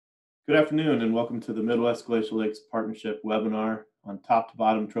Good afternoon and welcome to the Midwest Glacial Lakes Partnership webinar on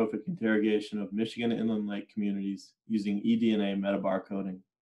top-to-bottom trophic interrogation of Michigan inland lake communities using eDNA metabarcoding.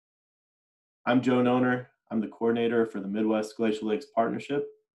 I'm Joe Noner. I'm the coordinator for the Midwest Glacial Lakes Partnership,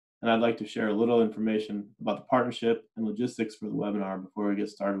 and I'd like to share a little information about the partnership and logistics for the webinar before we get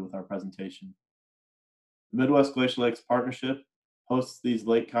started with our presentation. The Midwest Glacial Lakes Partnership hosts these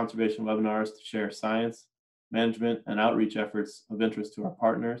lake conservation webinars to share science, management, and outreach efforts of interest to our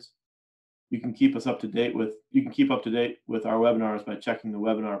partners. You can keep up to date with our webinars by checking the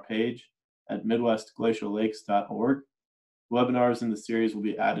webinar page at midwestglaciallakes.org. Webinars in the series will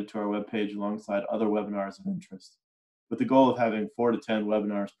be added to our webpage alongside other webinars of interest, with the goal of having 4 to 10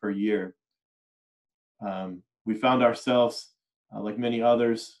 webinars per year. We found ourselves, like many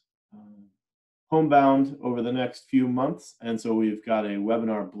others, homebound over the next few months, and so we've got a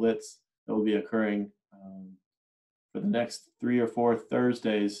webinar blitz that will be occurring for the next 3 or 4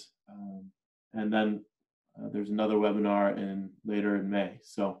 Thursdays. And then there's another webinar later in May.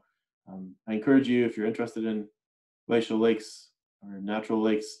 So I encourage you, if you're interested in glacial lakes or natural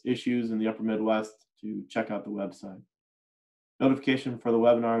lakes issues in the upper Midwest, to check out the website. Notification for the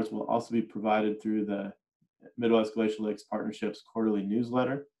webinars will also be provided through the Midwest Glacial Lakes Partnership's quarterly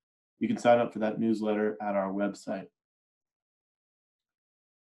newsletter. You can sign up for that newsletter at our website.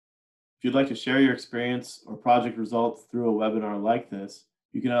 If you'd like to share your experience or project results through a webinar like this,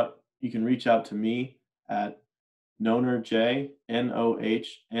 you can reach out to me at nonerj,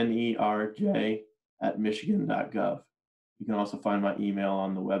 Nohnerj @michigan.gov. You can also find my email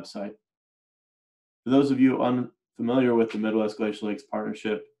on the website. For those of you unfamiliar with the Midwest Glacial Lakes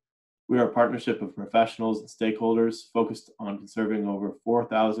Partnership, we are a partnership of professionals and stakeholders focused on conserving over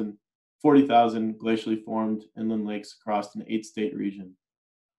 40,000 glacially formed inland lakes across an 8-state region.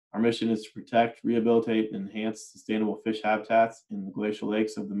 Our mission is to protect, rehabilitate, and enhance sustainable fish habitats in the glacial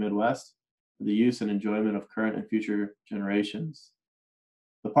lakes of the Midwest for the use and enjoyment of current and future generations.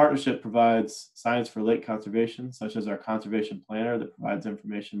 The partnership provides science for lake conservation, such as our conservation planner that provides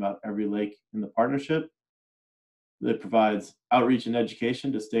information about every lake in the partnership. It provides outreach and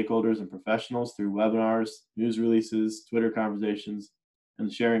education to stakeholders and professionals through webinars, news releases, Twitter conversations, and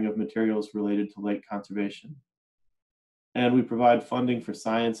the sharing of materials related to lake conservation. And we provide funding for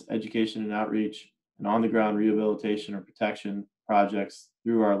science, education, and outreach, and on-the-ground rehabilitation or protection projects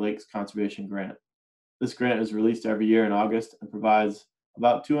through our Lakes Conservation Grant. This grant is released every year in August and provides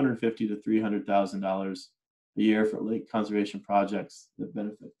about $250,000 to $300,000 a year for lake conservation projects that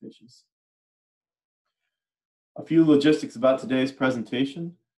benefit fishes. A few logistics about today's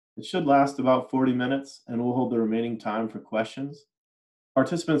presentation. It should last about 40 minutes, and we'll hold the remaining time for questions.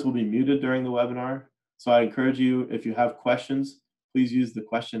 Participants will be muted during the webinar, so I encourage you, if you have questions, please use the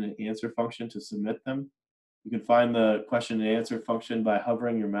question and answer function to submit them. You can find the question and answer function by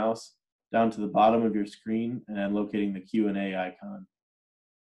hovering your mouse down to the bottom of your screen and locating the Q&A icon.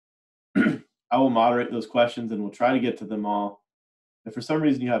 I will moderate those questions and we'll try to get to them all. If for some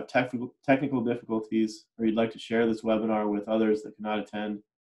reason you have technical difficulties or you'd like to share this webinar with others that cannot attend,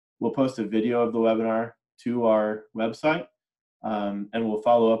 we'll post a video of the webinar to our website, and we'll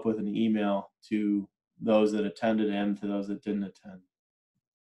follow up with an email to those that attended and to those that didn't attend.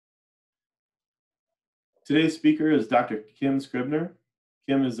 Today's speaker is Dr. Kim Scribner.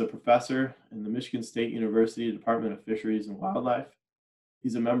 Kim is a professor in the Michigan State University Department of Fisheries and Wildlife.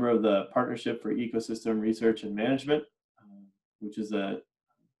 He's a member of the Partnership for Ecosystem Research and Management, which is a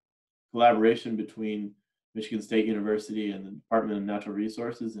collaboration between Michigan State University and the Department of Natural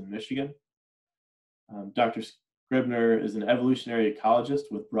Resources in Michigan. Dr. Scribner is an evolutionary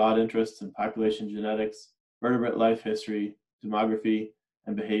ecologist with broad interests in population genetics, vertebrate life history, demography,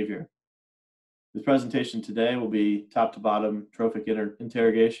 and behavior. This presentation today will be top-to-bottom trophic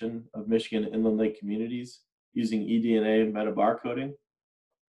interrogation of Michigan inland lake communities using eDNA metabarcoding.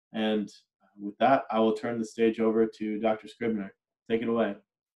 And with that, I will turn the stage over to Dr. Scribner. Take it away.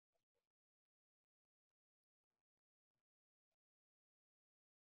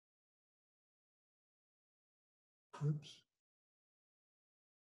 Oops.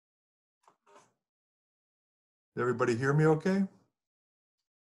 Did everybody hear me okay?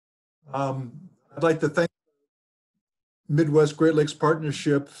 I'd like to thank Midwest Great Lakes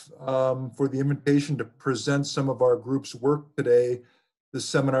Partnership for the invitation to present some of our group's work today. This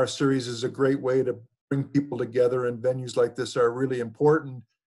seminar series is a great way to bring people together, and venues like this are really important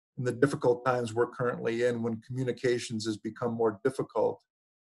in the difficult times we're currently in when communications has become more difficult.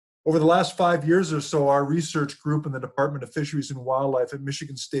 Over the last 5 years or so, our research group in the Department of Fisheries and Wildlife at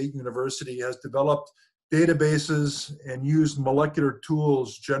Michigan State University has developed databases and used molecular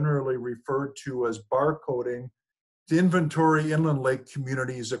tools generally referred to as barcoding to inventory inland lake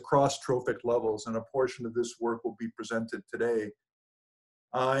communities across trophic levels, and a portion of this work will be presented today.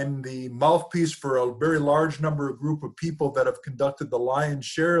 I'm the mouthpiece for a very large group of people that have conducted the lion's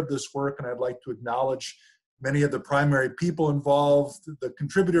share of this work, and I'd like to acknowledge many of the primary people involved. The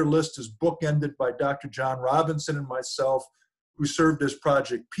contributor list is bookended by Dr. John Robinson and myself, who served as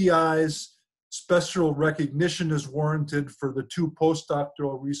project PIs. Special recognition is warranted for the two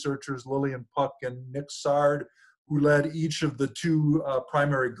postdoctoral researchers, Lillian Puck and Nick Sard, who led each of the two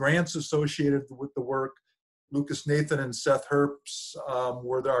primary grants associated with the work. Lucas Nathan and Seth Herbst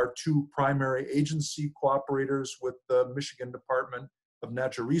were our two primary agency cooperators with the Michigan Department of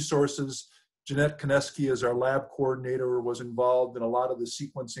Natural Resources. Jeanette Koneski, as our lab coordinator, was involved in a lot of the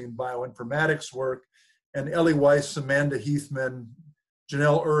sequencing bioinformatics work. And Ellie Weiss, Amanda Heathman,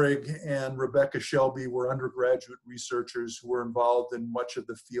 Janelle Uhrig, and Rebecca Shelby were undergraduate researchers who were involved in much of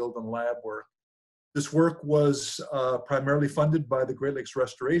the field and lab work. This work was primarily funded by the Great Lakes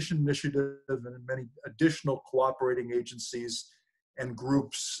Restoration Initiative, and many additional cooperating agencies and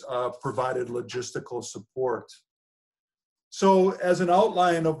groups provided logistical support. So as an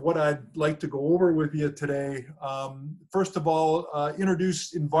outline of what I'd like to go over with you today, first of all,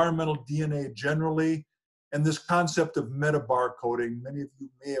 introduce environmental DNA generally, and this concept of metabarcoding. Many of you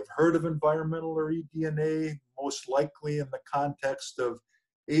may have heard of environmental or eDNA, most likely in the context of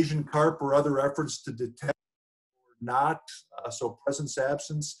Asian carp or other efforts to detect or not, so presence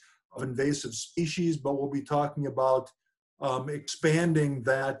absence of invasive species, but we'll be talking about expanding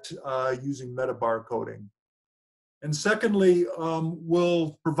that using metabarcoding. And secondly,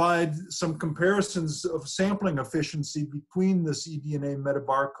 we'll provide some comparisons of sampling efficiency between this eDNA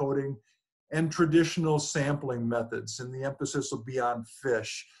metabarcoding and traditional sampling methods, and the emphasis will be on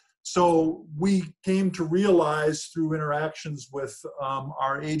fish. So we came to realize through interactions with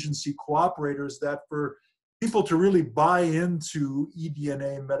our agency cooperators that for people to really buy into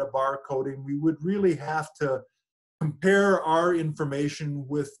eDNA metabarcoding, we would really have to compare our information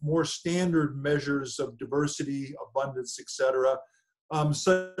with more standard measures of diversity, abundance, etc.,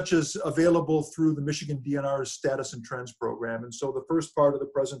 such as available through the Michigan DNR's Status and Trends program. And so the first part of the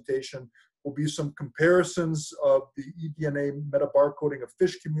presentation will be some comparisons of the eDNA metabarcoding of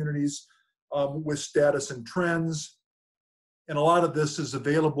fish communities with status and trends. And a lot of this is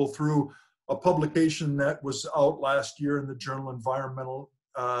available through a publication that was out last year in the journal Environmental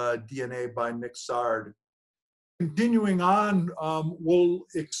DNA by Nick Sard. Continuing on, we'll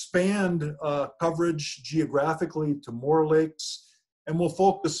expand coverage geographically to more lakes, and we'll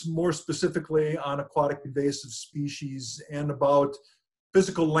focus more specifically on aquatic invasive species and about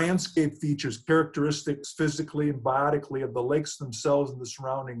physical landscape features, characteristics physically and biotically of the lakes themselves and the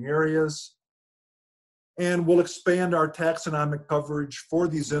surrounding areas. And we'll expand our taxonomic coverage for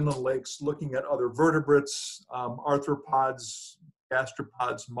these inland lakes, looking at other vertebrates, arthropods,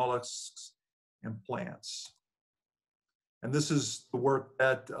 gastropods, mollusks, and plants. And this is the work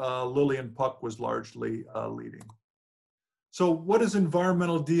that Lillian Puck was largely leading. So what is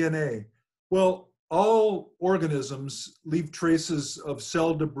environmental DNA? Well, all organisms leave traces of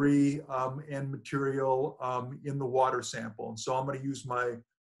cell debris and material in the water sample. And so I'm going to use my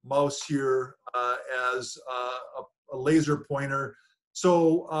mouse here as a laser pointer.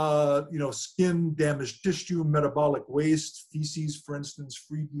 So, you know, skin, damaged tissue, metabolic waste, feces, for instance,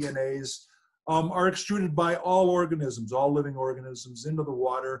 free DNAs are extruded by all organisms, all living organisms into the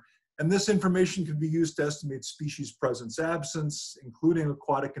water. And this information can be used to estimate species presence absence, including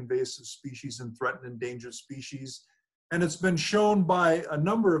aquatic invasive species and threatened endangered species. And it's been shown by a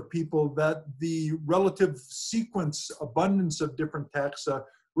number of people that the relative sequence abundance of different taxa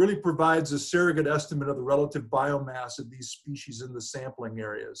really provides a surrogate estimate of the relative biomass of these species in the sampling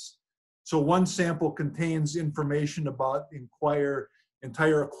areas. So one sample contains information about entire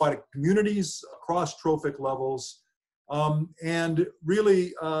aquatic communities across trophic levels, and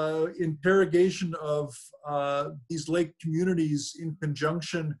really interrogation of these lake communities in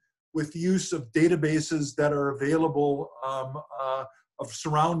conjunction with use of databases that are available of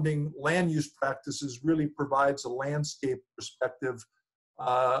surrounding land use practices really provides a landscape perspective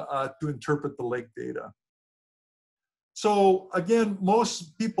to interpret the lake data. So again,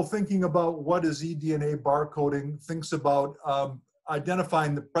 most people thinking about what is eDNA barcoding thinks about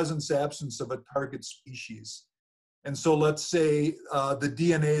identifying the presence absence of a target species. And so let's say the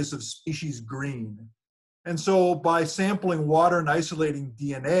DNAs of species green. And so by sampling water and isolating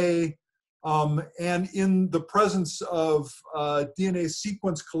DNA, and in the presence of DNA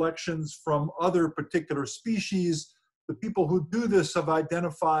sequence collections from other particular species, the people who do this have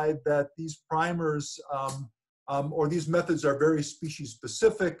identified that these primers or these methods are very species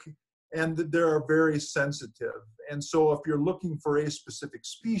specific and that they are very sensitive. And so if you're looking for a specific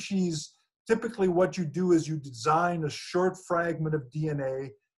species, typically what you do is you design a short fragment of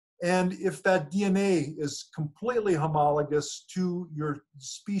DNA. And if that DNA is completely homologous to your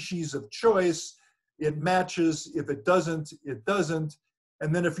species of choice, it matches. If it doesn't, it doesn't.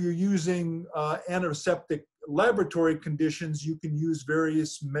 And then if you're using antiseptic laboratory conditions, you can use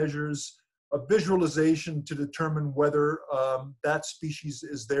various measures of visualization to determine whether that species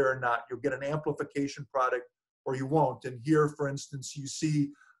is there or not. You'll get an amplification product or you won't. And here, for instance, you see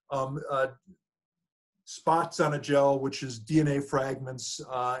spots on a gel, which is DNA fragments,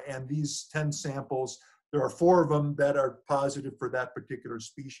 and these 10 samples, there are 4 of them that are positive for that particular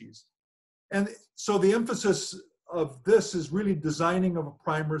species. And so the emphasis of this is really designing of a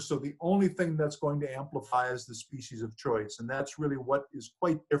primer, so the only thing that's going to amplify is the species of choice. And that's really what is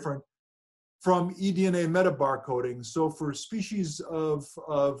quite different from eDNA metabarcoding. So for species of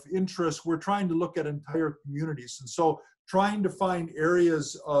interest, we're trying to look at entire communities. And so trying to find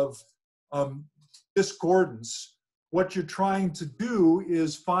areas of discordance, what you're trying to do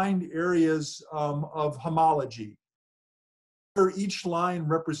is find areas of homology. Each line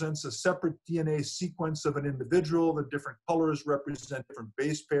represents a separate DNA sequence of an individual. The different colors represent different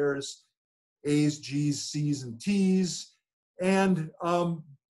base pairs, A's, G's, C's, and T's. And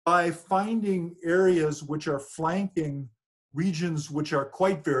by finding areas which are flanking regions which are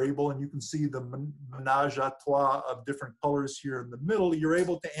quite variable, and you can see the menage a trois of different colors here in the middle, you're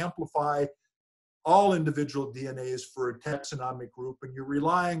able to amplify all individual DNAs for a taxonomic group, and you're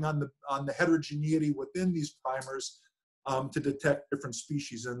relying on the heterogeneity within these primers to detect different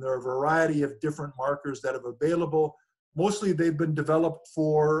species. And there are a variety of different markers that are available. Mostly they've been developed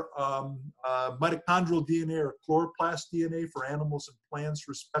for mitochondrial DNA or chloroplast DNA for animals and plants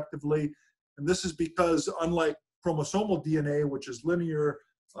respectively. And this is because unlike chromosomal DNA, which is linear,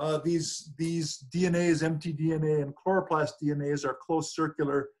 these DNAs, mtDNA and chloroplast DNAs are close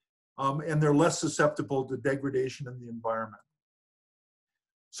circular, and they're less susceptible to degradation in the environment.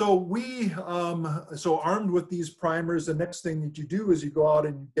 So so armed with these primers, the next thing that you do is you go out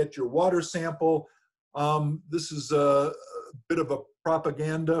and you get your water sample. This is a bit of a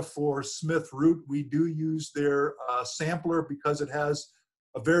propaganda for Smith Root. We do use their sampler because it has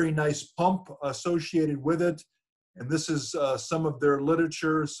a very nice pump associated with it. And this is some of their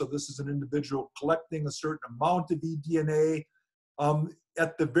literature. So this is an individual collecting a certain amount of eDNA.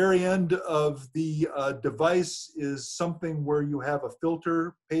 At the very end of the device is something where you have a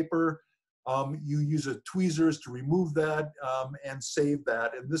filter paper. You use a tweezers to remove that and save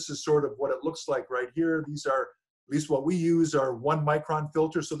that. And this is sort of what it looks like right here. These are, at least what we use, are 1 micron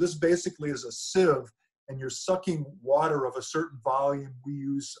filters. So this basically is a sieve, and you're sucking water of a certain volume. We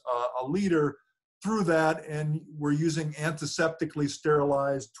use a liter through that, and we're using antiseptically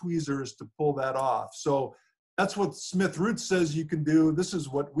sterilized tweezers to pull that off. So that's what Smith Root says you can do. This is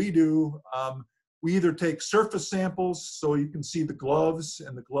what we do. We either take surface samples, so you can see the gloves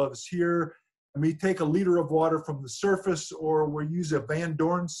and the gloves here, and we take a liter of water from the surface, or we use a Van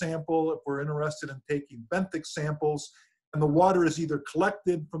Dorn sample if we're interested in taking benthic samples, and the water is either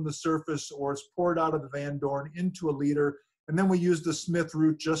collected from the surface or is poured out of the Van Dorn into a liter, and then we use the Smith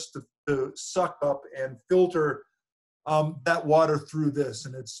Root just to suck up and filter that water through this.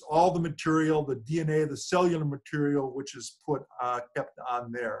 And it's all the material, the DNA, the cellular material, which is kept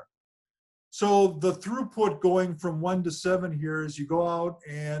on there. So the throughput going from 1 to 7 here is you go out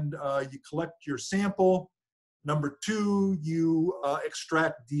and you collect your sample. Number 2, you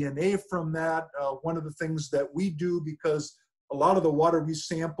extract DNA from that. One of the things that we do, because a lot of the water we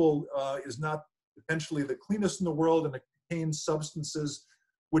sample is not potentially the cleanest in the world, and it contains substances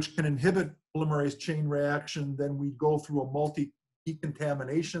which can inhibit polymerase chain reaction, then we go through a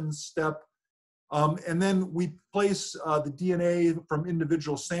multi-decontamination step. And then we place the DNA from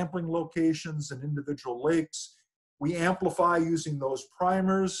individual sampling locations and individual lakes. We amplify using those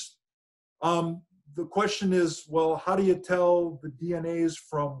primers. The question is, well, how do you tell the DNAs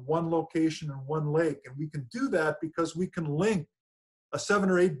from one location and one lake? And we can do that because we can link a 7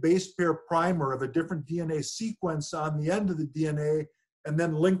 or 8 base pair primer of a different DNA sequence on the end of the DNA, and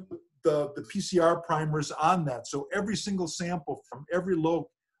then link the PCR primers on that. So every single sample from every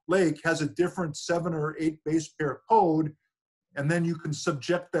lake has a different 7 or 8 base pair code, and then you can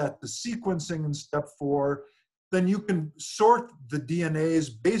subject that to sequencing in step 4. Then you can sort the DNAs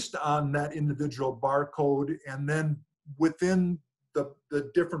based on that individual barcode, and then within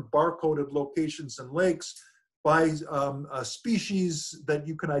the different barcoded locations and lakes by a species that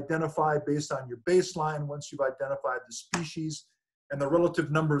you can identify based on your baseline. Once you've identified the species and the relative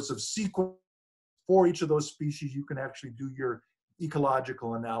numbers of sequence for each of those species, you can actually do your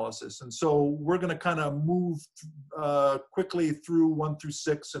ecological analysis. And so we're going to kind of move quickly through 1 through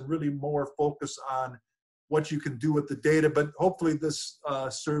 6 and really more focus on what you can do with the data, but hopefully this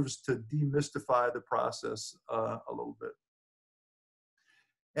serves to demystify the process a little bit.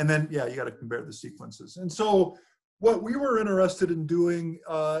 And then, yeah, you got to compare the sequences. And so what we were interested in doing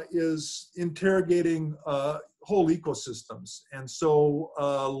is interrogating whole ecosystems. And so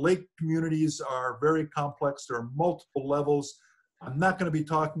lake communities are very complex. There are multiple levels. I'm not going to be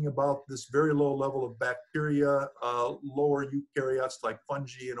talking about this very low level of bacteria, lower eukaryotes like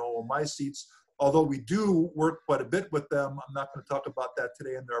fungi and oomycetes, although we do work quite a bit with them. I'm not going to talk about that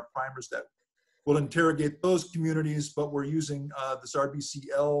today, and there are primers that will interrogate those communities, but we're using this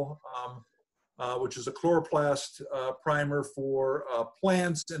rbcL, which is a chloroplast primer for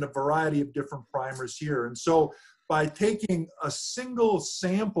plants, and a variety of different primers here. And so by taking a single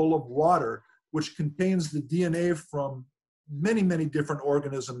sample of water, which contains the DNA from many, many different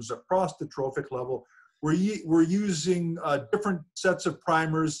organisms across the trophic level, we're using different sets of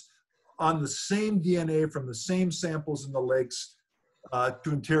primers on the same DNA from the same samples in the lakes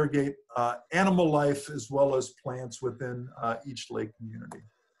to interrogate animal life as well as plants within each lake community.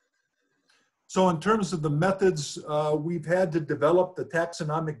 So in terms of the methods, we've had to develop the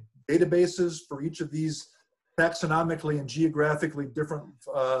taxonomic databases for each of these taxonomically and geographically different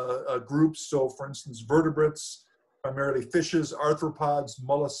groups. So for instance, vertebrates, primarily fishes, arthropods,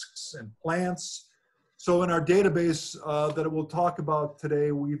 mollusks, and plants. So in our database that we'll talk about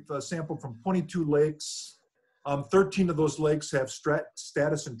today, we've sampled from 22 lakes. 13 of those lakes have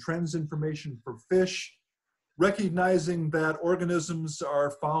status and trends information for fish. Recognizing that organisms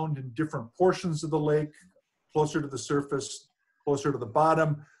are found in different portions of the lake, closer to the surface, closer to the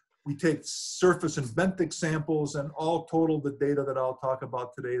bottom. We take surface and benthic samples, and all total the data that I'll talk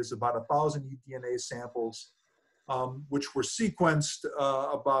about today is about 1,000 eDNA samples, which were sequenced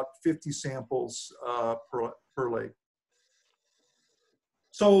about 50 samples per lake.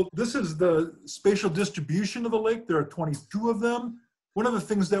 So this is the spatial distribution of the lake. There are 22 of them. One of the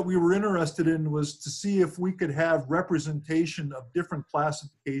things that we were interested in was to see if we could have representation of different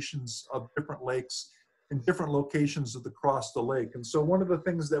classifications of different lakes in different locations across the lake. And so one of the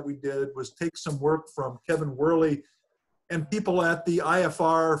things that we did was take some work from Kevin Worley and people at the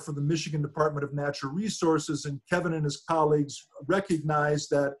IFR for the Michigan Department of Natural Resources, and Kevin and his colleagues recognized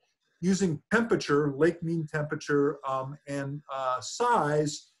that using temperature, lake mean temperature, and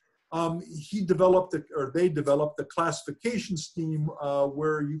size, they developed the classification scheme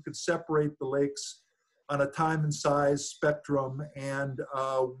where you could separate the lakes on a time and size spectrum. And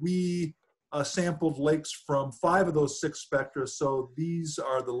we sampled lakes from 5 of those 6 spectra. So these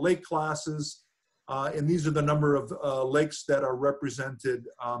are the lake classes, and these are the number of lakes that are represented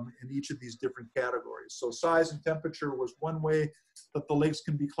in each of these different categories. So size and temperature was one way that the lakes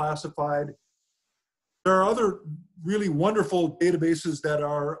can be classified. There are other really wonderful databases that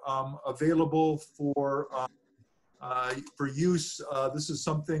are available for use. This is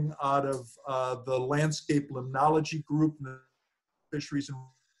something out of the landscape limnology group in the fisheries in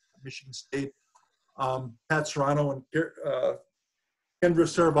Michigan State. Pat Serrano and Kendra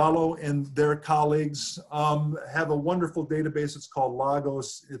Cervallo and their colleagues have a wonderful database. It's called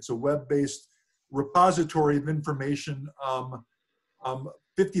Lagos. It's a web-based repository of information.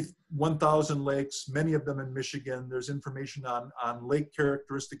 51,000 lakes, many of them in Michigan. There's information on lake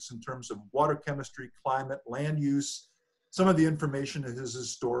characteristics in terms of water chemistry, climate, land use. Some of the information is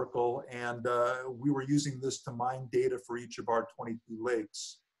historical, and we were using this to mine data for each of our 22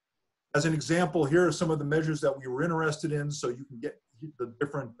 lakes. As an example, here are some of the measures that we were interested in. So you can get the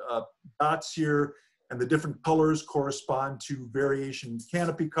different dots here, and the different colors correspond to variation in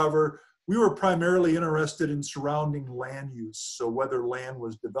canopy cover. We were primarily interested in surrounding land use. So whether land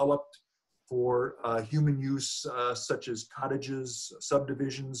was developed for human use, such as cottages,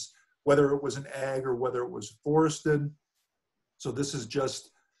 subdivisions, whether it was an ag or whether it was forested. So this is just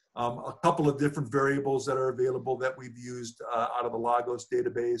a couple of different variables that are available that we've used out of the Lagos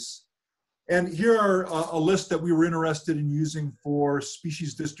database. And here are a list that we were interested in using for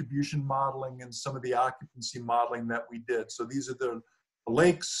species distribution modeling and some of the occupancy modeling that we did. So these are the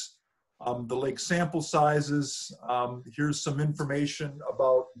lakes, the lake sample sizes. Here's some information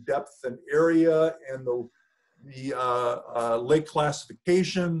about depth and area and the lake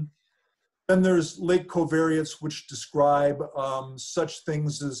classification. Then there's lake covariates, which describe such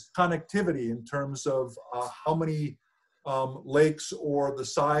things as connectivity in terms of how many lakes or the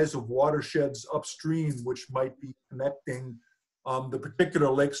size of watersheds upstream, which might be connecting the particular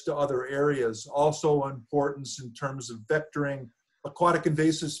lakes to other areas. Also importance in terms of vectoring. Aquatic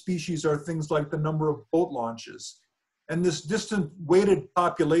invasive species are things like the number of boat launches And this distant weighted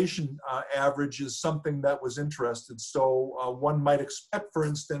population average is something that was interested. So one might expect, for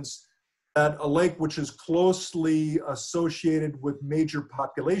instance, that a lake which is closely associated with major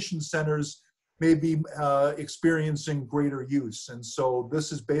population centers may be experiencing greater use. And so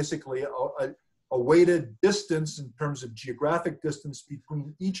this is basically a weighted distance in terms of geographic distance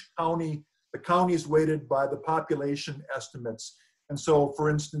between each county. The county is weighted by the population estimates. And so, for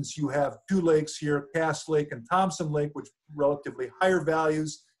instance, you have two lakes here, Cass Lake and Thompson Lake, which are relatively higher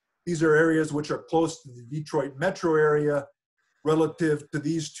values. These are areas which are close to the Detroit metro area relative to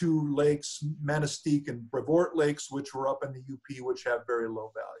these two lakes, Manistee and Brevoort Lakes, which were up in the UP, which have very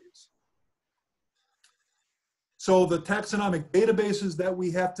low values. So the taxonomic databases that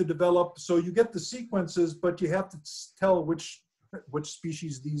we have to develop, so you get the sequences, but you have to tell which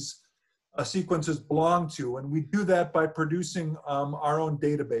species these sequences belong to. And we do that by producing our own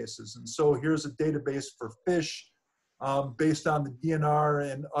databases. And so here's a database for fish based on the DNR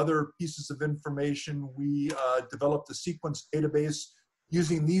and other pieces of information. We developed a sequence database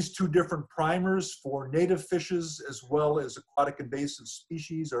using these two different primers for native fishes as well as aquatic invasive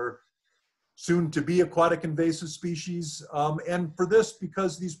species, or soon to be aquatic invasive species. And for this,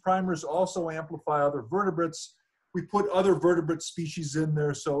 because these primers also amplify other vertebrates, we put other vertebrate species in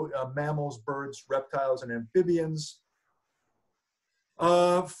there, so mammals, birds, reptiles, and amphibians.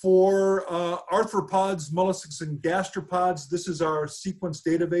 For arthropods, mollusks, and gastropods, this is our sequence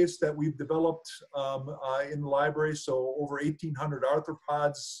database that we've developed in the library. So over 1,800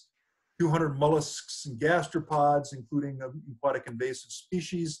 arthropods, 200 mollusks and gastropods, including aquatic invasive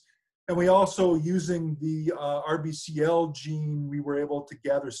species. And we also, using the rbcL gene, we were able to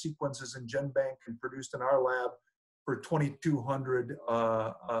gather sequences in GenBank and produced in our lab for 2,200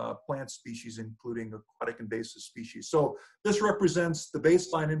 plant species, including aquatic invasive species. So this represents the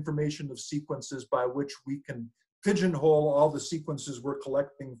baseline information of sequences by which we can pigeonhole all the sequences we're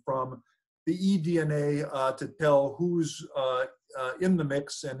collecting from the eDNA to tell who's in the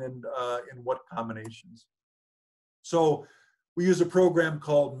mix and in what combinations. So we use a program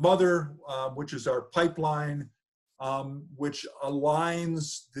called Mother, which is our pipeline, which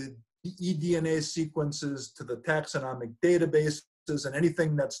aligns the eDNA sequences to the taxonomic databases, and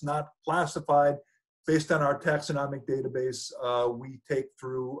anything that's not classified based on our taxonomic database, we take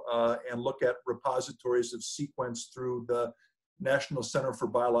through and look at repositories of sequence through the National Center for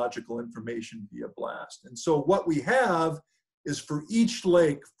Biological Information via BLAST. And so what we have is for each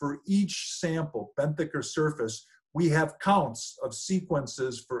lake, for each sample, benthic or surface, we have counts of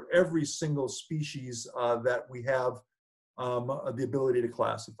sequences for every single species that we have the ability to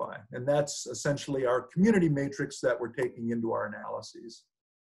classify. And that's essentially our community matrix that we're taking into our analyses.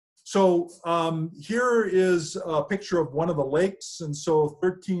 So here is a picture of one of the lakes. And so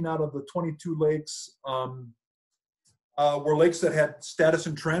 13 out of the 22 lakes were lakes that had status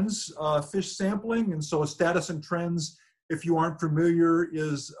and trends fish sampling. And so a status and trends, if you aren't familiar,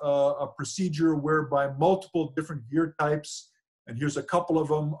 is a procedure whereby multiple different gear types, and here's a couple of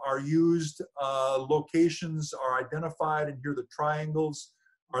them, are used. Locations are identified, and here the triangles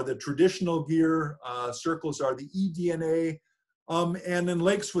are the traditional gear. Circles are the eDNA. And in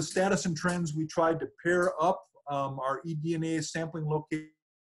lakes with status and trends, we tried to pair up our eDNA sampling location,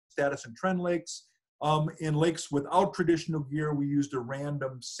 status and trend lakes. In lakes without traditional gear, we used a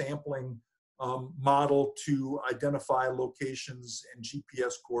random sampling model to identify locations and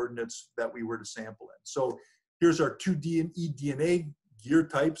GPS coordinates that we were to sample in. So here's our two eDNA gear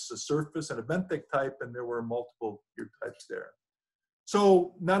types, a surface and a benthic type, and there were multiple gear types there.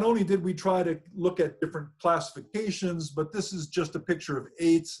 So not only did we try to look at different classifications, but this is just a picture of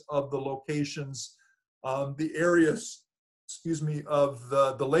 8 of the locations. The areas, excuse me, of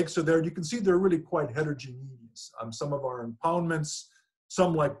the lakes are there. And you can see they're really quite heterogeneous. Some of our impoundments,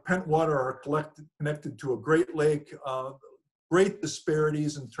 some like Pentwater are connected to a Great Lake. Great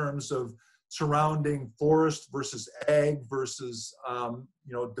disparities in terms of surrounding forest versus ag versus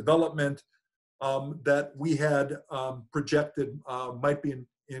development that we had projected might be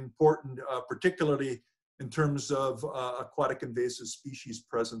important, particularly in terms of aquatic invasive species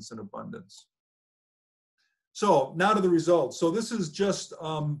presence and abundance. So now to the results. So this is just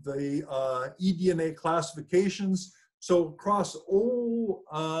the eDNA classifications. So across all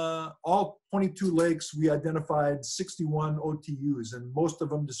 22 lakes, we identified 61 OTUs, and most of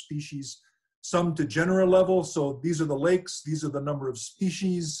them to species, some to genera level. So these are the lakes, these are the number of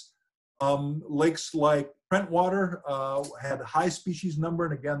species. Lakes like Pentwater had a high species number,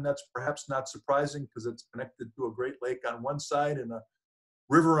 and again, that's perhaps not surprising because it's connected to a Great Lake on one side and a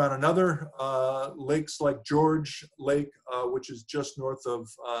river on another. Lakes like George Lake, which is just north of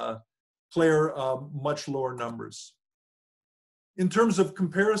Clare, much lower numbers. In terms of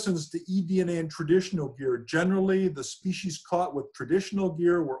comparisons to eDNA and traditional gear, generally the species caught with traditional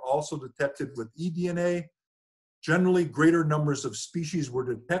gear were also detected with eDNA. Generally, greater numbers of species were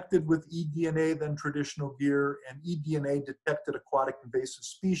detected with eDNA than traditional gear, and eDNA detected aquatic invasive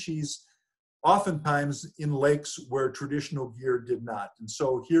species, oftentimes in lakes where traditional gear did not. And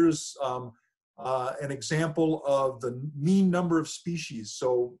so here's an example of the mean number of species.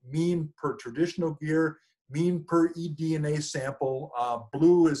 So mean per traditional gear, mean per eDNA sample.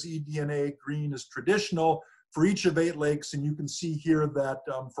 Blue is eDNA, green is traditional for each of 8 lakes. And you can see here that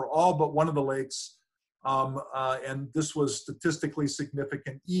for all but one of the lakes, and this was statistically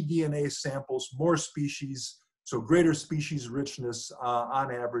significant, eDNA samples more species, so greater species richness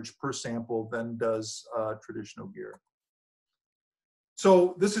on average per sample than does traditional gear.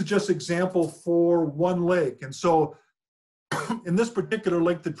 So this is just example for one lake. And so in this particular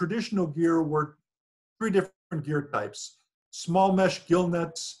lake, the traditional gear were 3 different gear types: small mesh gill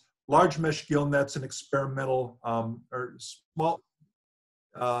nets, large mesh gill nets, and experimental or small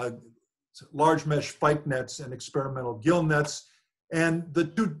large mesh spike nets and experimental gill nets. And the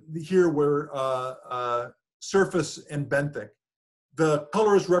 2 here were surface and benthic. The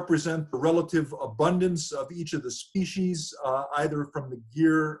colors represent the relative abundance of each of the species, either from the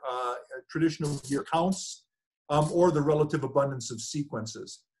gear, traditional gear counts, or the relative abundance of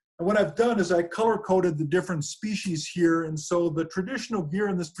sequences. And what I've done is I color-coded the different species here. And so the traditional gear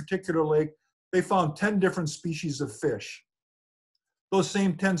in this particular lake, they found 10 different species of fish. Those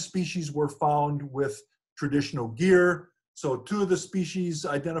same 10 species were found with traditional gear. So 2 of the species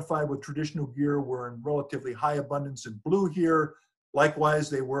identified with traditional gear were in relatively high abundance in blue here.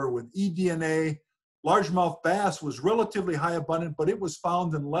 Likewise, they were with eDNA. Largemouth bass was relatively high abundant, but it was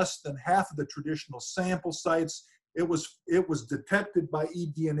found in less than half of the traditional sample sites. It was detected by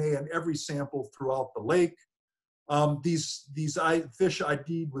eDNA in every sample throughout the lake. These fish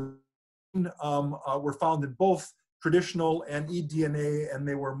ID'd were found in both traditional and eDNA, and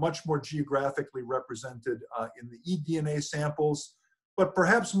they were much more geographically represented in the eDNA samples. But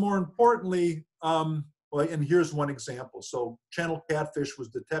perhaps more importantly, well, and here's one example. So channel catfish was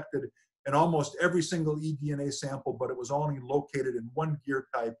detected in almost every single eDNA sample, but it was only located in one gear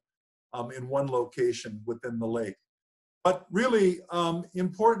type in one location within the lake. But really,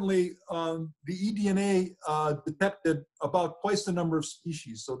 importantly, the eDNA detected about twice the number of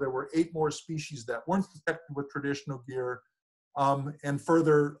species. So there were 8 more species that weren't detected with traditional gear. And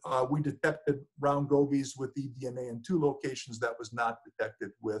further, we detected round gobies with eDNA in 2 locations that was not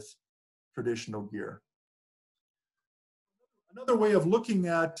detected with traditional gear. Another way of looking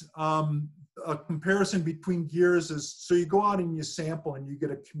at a comparison between gears is, so you go out and you sample and you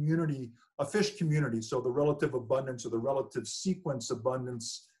get a community, a fish community, so the relative abundance or the relative sequence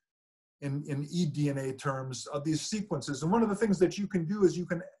abundance in eDNA terms of these sequences. And one of the things that you can do is you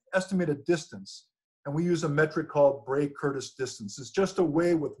can estimate a distance. And we use a metric called Bray-Curtis distance. It's just a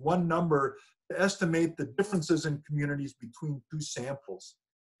way with one number to estimate the differences in communities between 2 samples.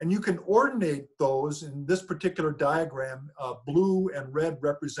 And you can ordinate those in this particular diagram. Blue and red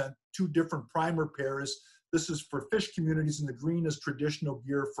represent 2 different primer pairs. This is for fish communities, and the green is traditional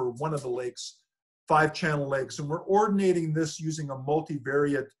gear for one of the lakes, 5-channel lakes. And we're ordinating this using a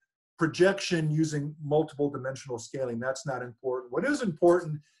multivariate projection using multiple dimensional scaling. That's not important. What is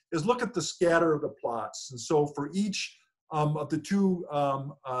important is look at the scatter of the plots. And so for each of the 2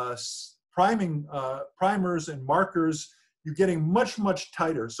 primers and markers, you're getting much, much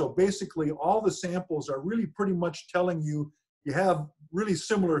tighter. So basically all the samples are really pretty much telling you you have really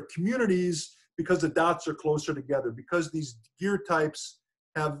similar communities because the dots are closer together. Because these gear types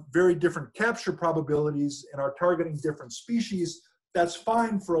have very different capture probabilities and are targeting different species, that's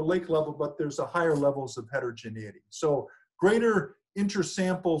fine for a lake level, but there's a higher levels of heterogeneity. So greater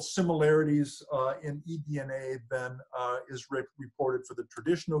intersample similarities in eDNA than is reported for the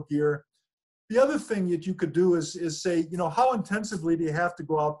traditional gear. The other thing that you could do is say, you know, how intensively do you have to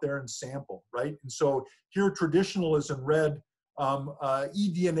go out there and sample, right? And so here traditional is in red,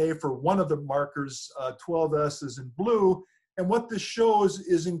 eDNA for one of the markers, 12S is in blue. And what this shows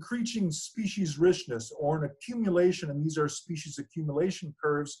is increasing species richness or an accumulation, and these are species accumulation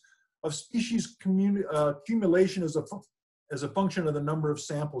curves of species accumulation as a function of the number of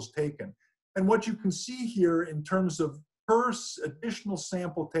samples taken. And what you can see here in terms of per additional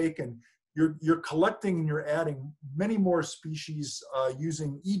sample taken, you're collecting and you're adding many more species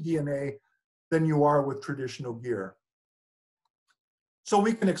using eDNA than you are with traditional gear. So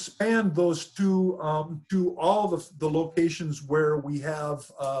we can expand those to all the locations where we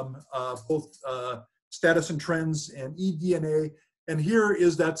have both status and trends and eDNA. And here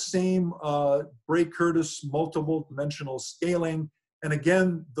is that same Bray-Curtis multiple dimensional scaling. And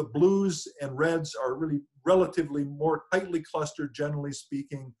again, the blues and reds are really relatively more tightly clustered, generally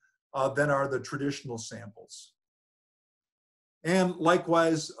speaking, than are the traditional samples. And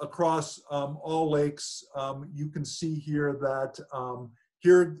likewise, across all lakes, you can see here that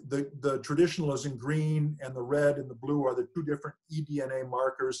here the traditional is in green, and the red and the blue are the two different eDNA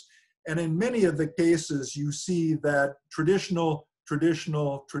markers. And in many of the cases, you see that traditional,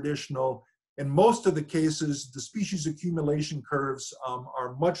 traditional, traditional. In most of the cases, the species accumulation curves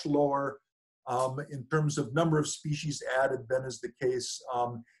are much lower in terms of number of species added than is the case.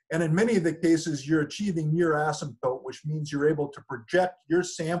 And in many of the cases, you're achieving near asymptote, which means you're able to project your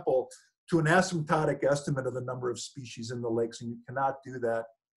sample to an asymptotic estimate of the number of species in the lakes, and you cannot do that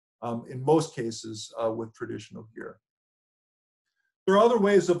in most cases with traditional gear. There are other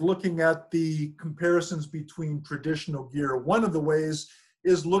ways of looking at the comparisons between traditional gear. One of the ways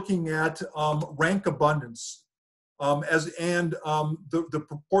is looking at rank abundance and the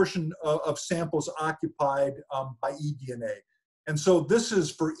proportion of samples occupied by eDNA. And so this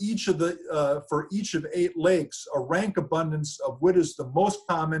is for each of 8 lakes, a rank abundance of what is the most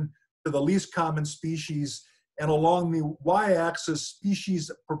common to the least common species. And along the y-axis,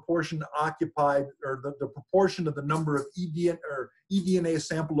 species proportion occupied, or the proportion of the number of eDNA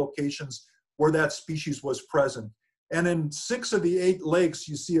sample locations where that species was present. And in 6 of the 8 lakes,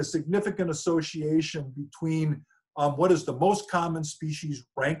 you see a significant association between what is the most common species,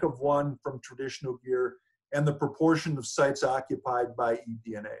 rank of 1 from traditional gear, and the proportion of sites occupied by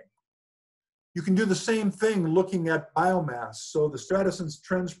eDNA. You can do the same thing looking at biomass. So the Stratus and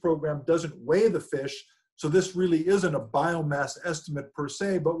Trends program doesn't weigh the fish, so this really isn't a biomass estimate per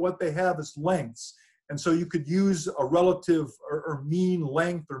se, but what they have is lengths. And so you could use a relative or mean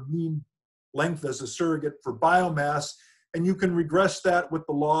length as a surrogate for biomass, and you can regress that with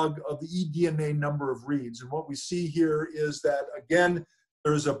the log of the eDNA number of reads. And what we see here is that, again,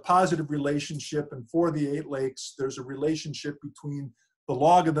 there's a positive relationship, and for the 8 lakes, there's a relationship between the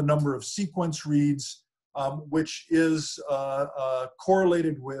log of the number of sequence reads, which is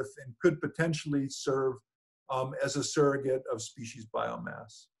correlated with and could potentially serve as a surrogate of species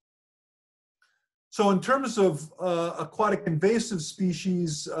biomass. So in terms of aquatic invasive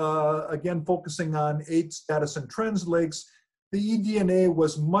species, again, focusing on 8 Status and Trends lakes, the eDNA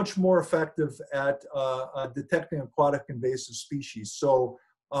was much more effective at detecting aquatic invasive species. So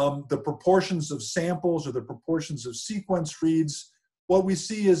the proportions of samples or the proportions of sequence reads, what we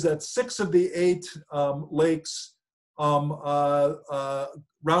see is that 6 of the 8 lakes,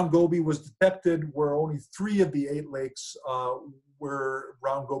 round goby was detected, where only 3 of the 8 lakes where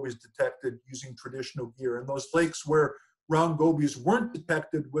round gobies detected using traditional gear. And those lakes where round gobies weren't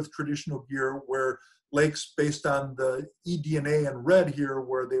detected with traditional gear were lakes based on the eDNA in red here,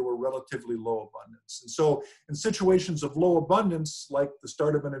 where they were relatively low abundance. And so in situations of low abundance, like the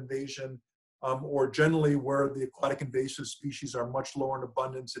start of an invasion, or generally where the aquatic invasive species are much lower in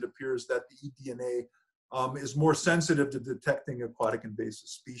abundance, it appears that the eDNA is more sensitive to detecting aquatic invasive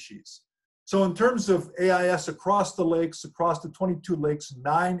species. So in terms of AIS across the lakes, across the 22 lakes,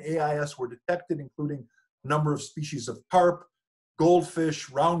 9 AIS were detected, including a number of species of carp, goldfish,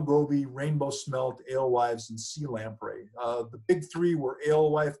 round goby, rainbow smelt, alewives, and sea lamprey. The big 3 were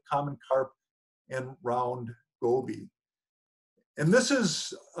alewife, common carp, and round goby. And this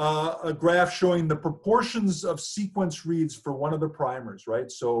is a graph showing the proportions of sequence reads for one of the primers, right?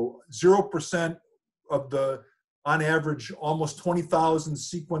 So 0% of the, on average, almost 20,000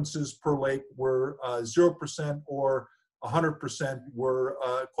 sequences per lake were 0%, or 100% were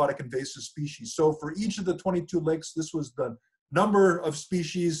aquatic invasive species. So for each of the 22 lakes, this was the number of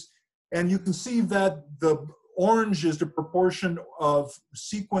species. And you can see that the orange is the proportion of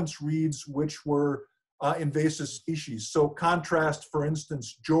sequence reads which were invasive species. So contrast, for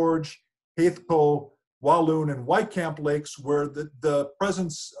instance, George, Haithco, Walloon, and Whitecamp lakes, where the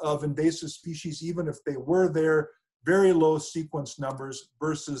presence of invasive species, even if they were there, very low sequence numbers,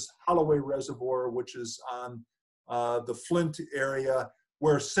 versus Holloway Reservoir, which is on the Flint area,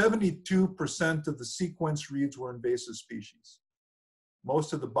 where 72% of the sequence reads were invasive species.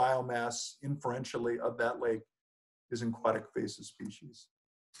 Most of the biomass, inferentially, of that lake is aquatic invasive species.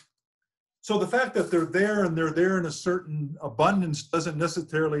 So the fact that they're there and they're there in a certain abundance doesn't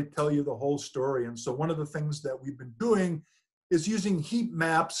necessarily tell you the whole story. And so one of the things that we've been doing is using heat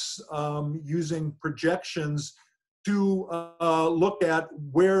maps, using projections to look at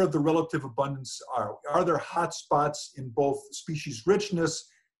where the relative abundance are. Are there hot spots in both species richness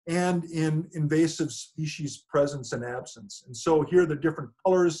and in invasive species presence and absence? And so here are the different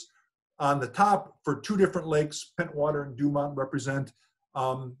colors On the top, for 2 different lakes, Pentwater and Dumont, represent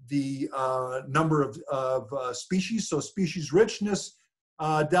the number of species, so species richness.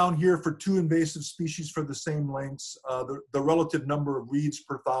 Down here for 2 invasive species for the same lengths, the relative number of reeds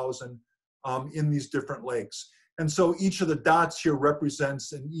per 1,000 in these different lakes. And so each of the dots here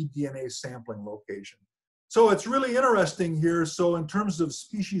represents an eDNA sampling location. So it's really interesting here. So in terms of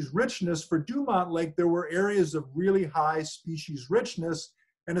species richness for Dumont Lake, there were areas of really high species richness.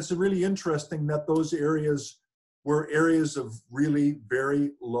 And it's really interesting that those areas were areas of really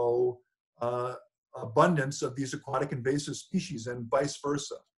very low abundance of these aquatic invasive species, and vice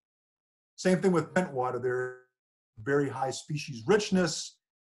versa. Same thing with Pentwater, there very high species richness,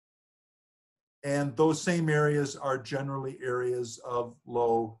 and those same areas are generally areas of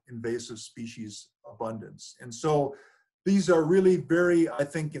low invasive species abundance. And so these are really very, I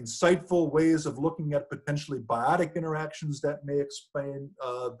think, insightful ways of looking at potentially biotic interactions that may explain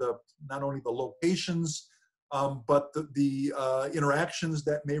not only the locations, but the interactions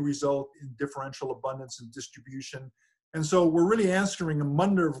that may result in differential abundance and distribution. And so we're really answering a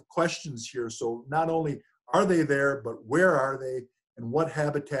number of questions here. So not only are they there, but where are they, and what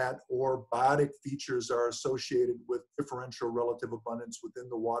habitat or biotic features are associated with differential relative abundance within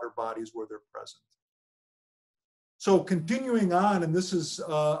the water bodies where they're present. So continuing on, and this is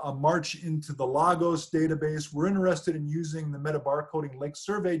a march into the Lagos database, we're interested in using the metabarcoding lake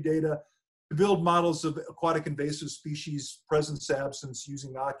survey data to build models of aquatic invasive species presence absence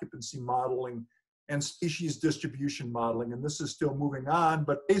using occupancy modeling and species distribution modeling. And this is still moving on,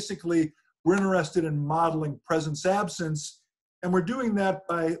 but basically we're interested in modeling presence absence, and we're doing that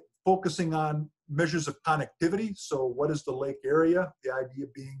by focusing on measures of connectivity. So what is the lake area? The idea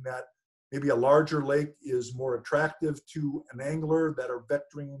being that maybe a larger lake is more attractive to an angler that are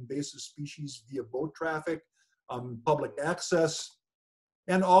vectoring invasive species via boat traffic, public access,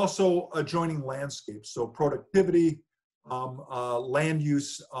 and also adjoining landscapes. So productivity, land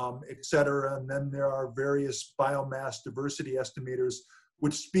use, et cetera. And then there are various biomass diversity estimators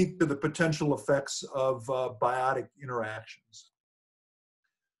which speak to the potential effects of biotic interactions.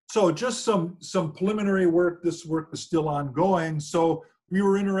 So just some preliminary work. This work is still ongoing. So we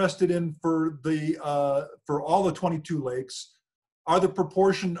were interested in for all the 22 lakes, are the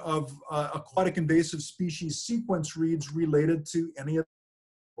proportion of aquatic invasive species sequence reads related to any of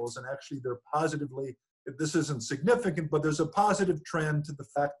those? And actually they're positively, this isn't significant, but there's a positive trend to the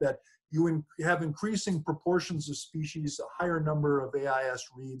fact that you have increasing proportions of species, a higher number of AIS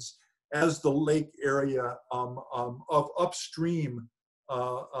reads as the lake area of upstream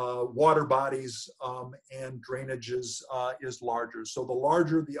water bodies and drainages is larger. So the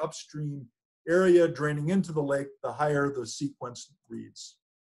larger the upstream area draining into the lake, the higher the sequence reads.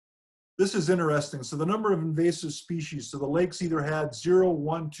 This is interesting. So the number of invasive species, so the lakes either had 0,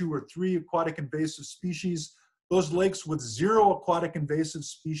 1, 2, or 3 aquatic invasive species. Those lakes with 0 aquatic invasive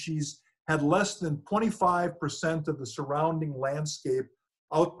species had less than 25% of the surrounding landscape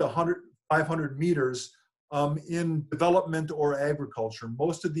out to 500 meters in development or agriculture.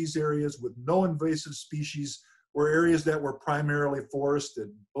 Most of these areas with no invasive species were areas that were primarily forested.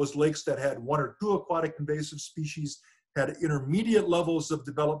 Those lakes that had 1 or 2 aquatic invasive species had intermediate levels of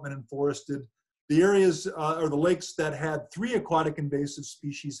development and forested. The areas or the lakes that had 3 aquatic invasive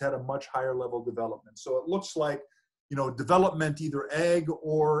species had a much higher level of development. So it looks like, you know, development, either ag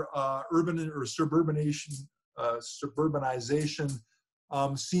or urban or suburbanization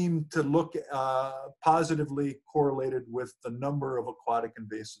seem to look positively correlated with the number of aquatic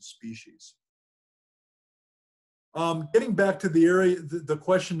invasive species. Getting back to the area, the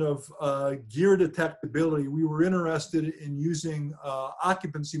question of gear detectability, we were interested in using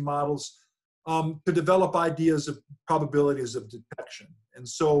occupancy models to develop ideas of probabilities of detection. And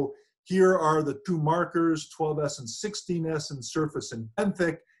so here are the 2 markers, 12S and 16S, and surface and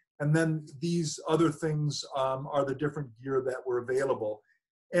benthic. And then these other things are the different gear that were available.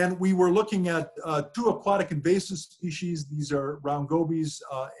 And we were looking at 2 aquatic invasive species. These are round gobies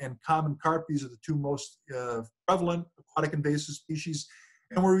and common carp. These are the 2 most prevalent aquatic invasive species.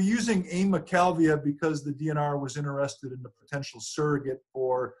 And we're using A. McCalvia because the DNR was interested in the potential surrogate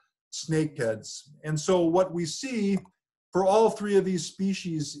for snakeheads. And so what we see for all 3 of these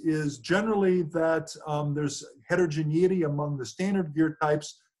species is generally that there's heterogeneity among the standard gear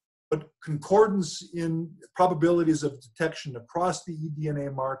types, but concordance in probabilities of detection across the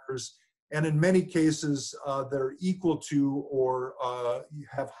eDNA markers. And in many cases, they're equal to or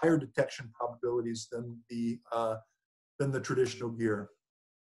have higher detection probabilities than the traditional gear.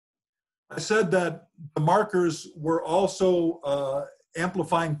 I said that the markers were also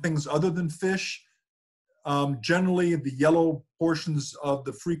amplifying things other than fish. Generally, the yellow portions of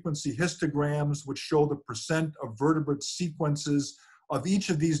the frequency histograms, which show the percent of vertebrate sequences of each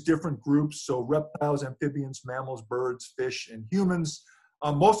of these different groups, so reptiles, amphibians, mammals, birds, fish, and humans.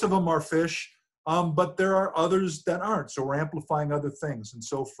 Most of them are fish, but there are others that aren't, so we're amplifying other things. And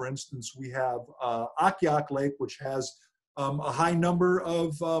so, for instance, we have Aquatic Lake, which has a high number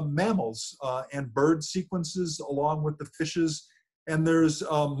of mammals and bird sequences along with the fishes. And there's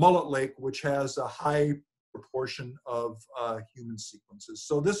Mullet Lake, which has a high proportion of human sequences.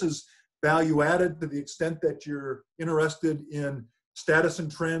 So this is value added to the extent that you're interested in status and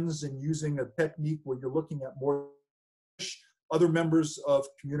trends and using a technique where you're looking at more other members of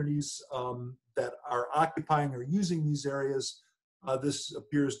communities that are occupying or using these areas. This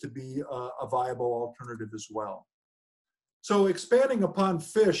appears to be a viable alternative as well. So expanding upon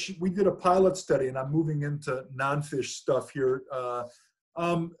fish, we did a pilot study, and I'm moving into non-fish stuff here.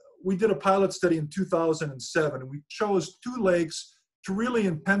 We did a pilot study in 2007, and we chose 2 lakes to really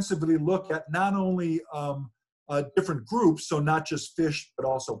intensively look at not only different groups, so not just fish, but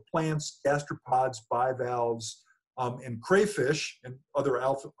also plants, gastropods, bivalves, and crayfish, and other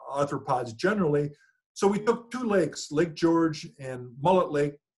arthropods generally. So we took 2 lakes, Lake George and Mullet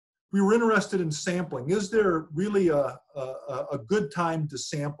Lake. We were interested in sampling. Is there really a good time to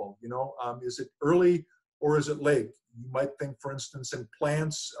sample? You know, is it early or is it late? You might think, for instance, in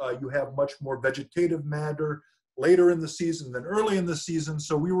plants, you have much more vegetative matter later in the season than early in the season.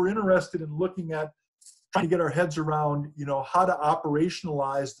 So we were interested in looking at trying to get our heads around, you know, how to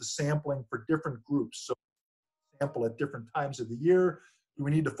operationalize the sampling for different groups. So sample at different times of the year. Do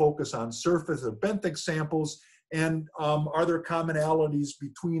we need to focus on surface or benthic samples? And are there commonalities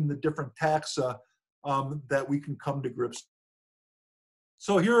between the different taxa that we can come to grips?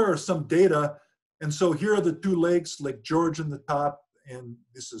 So here are some data. And so here are the 2 lakes, Lake George in the top, and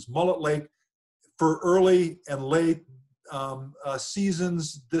this is Mullet Lake. For early and late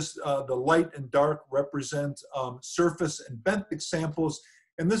seasons, the light and dark represent surface and benthic samples.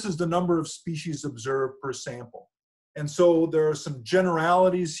 And this is the number of species observed per sample. And so there are some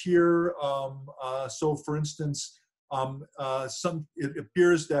generalities here. So for instance, it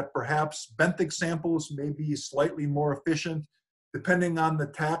appears that perhaps benthic samples may be slightly more efficient. Depending on the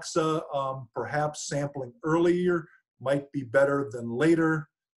taxa, perhaps sampling earlier might be better than later.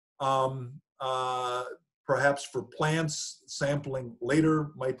 Perhaps for plants, sampling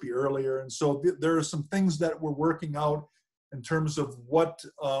later might be earlier. And so there are some things that we're working out in terms of what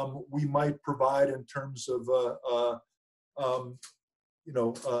we might provide in terms of an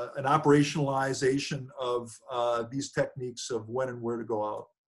operationalization of these techniques of when and where to go out.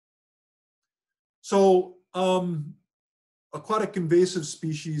 So aquatic invasive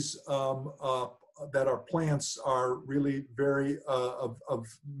species that are plants are really very of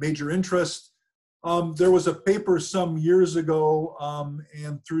major interest. There was a paper some years ago,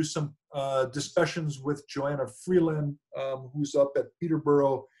 and through some discussions with Joanna Freeland, who's up at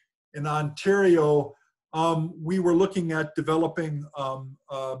Peterborough in Ontario, we were looking at developing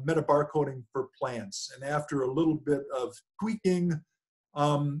metabarcoding for plants. And after a little bit of tweaking,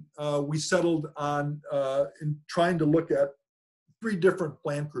 we settled on in trying to look at 3 different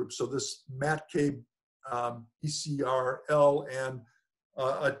plant groups. So this MATK, PCRL, and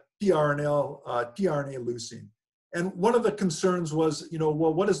a tRNA leucine. And one of the concerns was,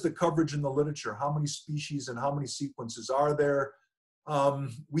 well, what is the coverage in the literature? How many species and how many sequences are there?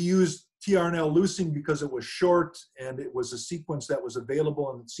 We used tRNA leucine because it was short and it was a sequence that was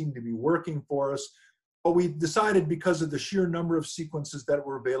available and it seemed to be working for us. But we decided, because of the sheer number of sequences that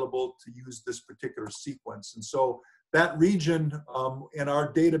were available, to use this particular sequence. And so that region in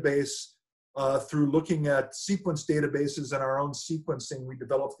our database, through looking at sequence databases and our own sequencing, we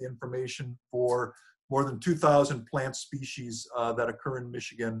developed the information for more than 2,000 plant species that occur in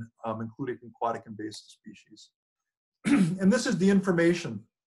Michigan, including aquatic invasive species. And this is the information.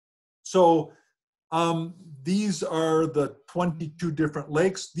 So these are the 22 different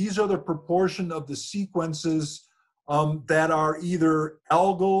lakes. These are the proportion of the sequences that are either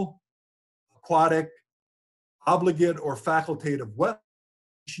algal, aquatic, obligate, or facultative wet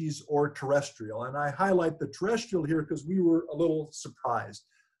species, or terrestrial. And I highlight the terrestrial here because we were a little surprised.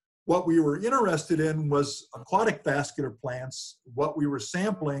 What we were interested in was aquatic vascular plants. What we were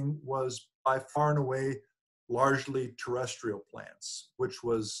sampling was by far and away largely terrestrial plants, which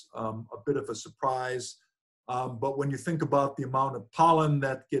was a bit of a surprise. But when you think about the amount of pollen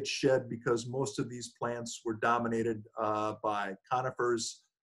that gets shed, because most of these plants were dominated by conifers,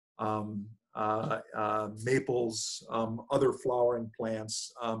 maples, other flowering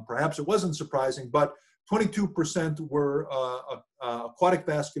plants, perhaps it wasn't surprising, but 22% were aquatic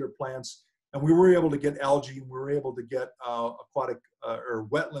vascular plants, And we were able to get algae, and we were able to get aquatic or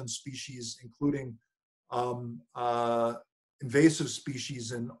wetland species, including invasive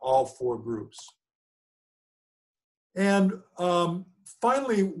species in all 4 groups. And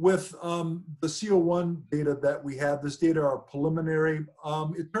finally, with the CO1 data that we have, this data are preliminary.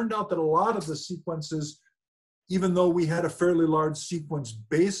 It turned out that a lot of the sequences, even though we had a fairly large sequence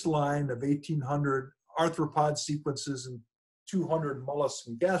baseline of 1,800 arthropod sequences and 200 mollusks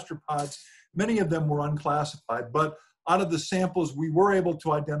and gastropods, many of them were unclassified. But out of the samples, we were able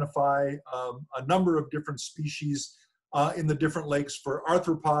to identify a number of different species in the different lakes for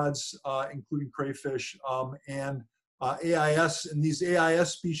arthropods, including crayfish, and AIS. And these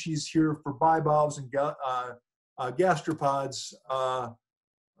AIS species here for bivalves and gastropods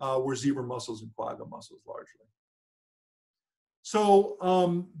were zebra mussels and quagga mussels largely. So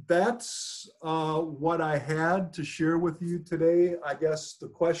that's what I had to share with you today. I guess the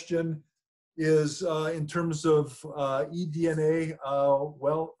question is in terms of eDNA,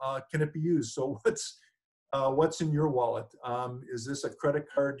 can it be used? So what's in your wallet? Is this a credit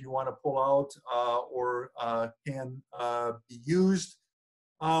card you want to pull out or can be used?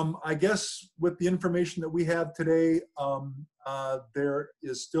 I guess with the information that we have today, there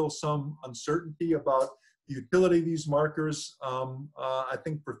is still some uncertainty about the utility of these markers. I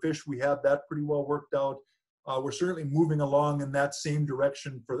think for fish, we have that pretty well worked out. We're certainly moving along in that same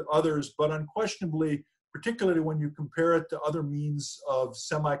direction for others, but unquestionably, particularly when you compare it to other means of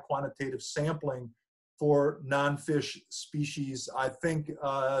semi-quantitative sampling for non-fish species, I think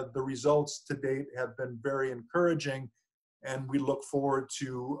the results to date have been very encouraging, and we look forward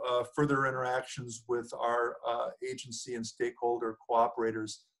to further interactions with our agency and stakeholder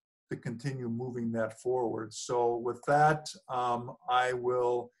cooperators to continue moving that forward. So with that, I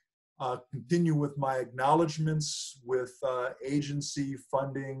will continue with my acknowledgments with agency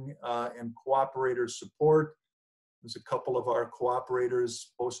funding and cooperator support. There's a couple of our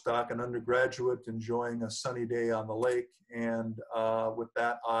cooperators, postdoc and undergraduate, enjoying a sunny day on the lake. And with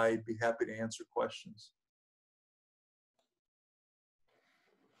that, I'd be happy to answer questions.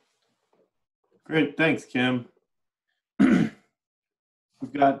 Great, thanks, Kim.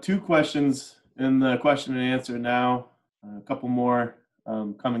 We've got 2 questions in the question and answer now, a couple more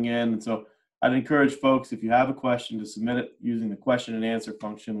coming in. And so I'd encourage folks, if you have a question, to submit it using the question and answer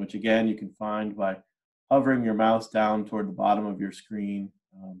function, which again, you can find by hovering your mouse down toward the bottom of your screen.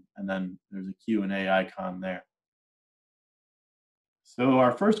 And then there's a Q&A icon there. So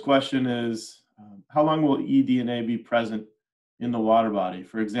our first question is, how long will eDNA be present in the water body?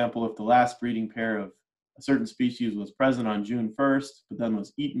 For example, if the last breeding pair of a certain species was present on June 1st, but then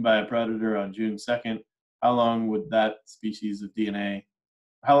was eaten by a predator on June 2nd, how long would that species DNA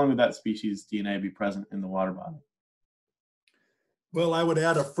be present in the water body? Well, I would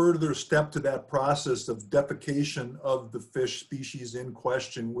add a further step to that process of defecation of the fish species in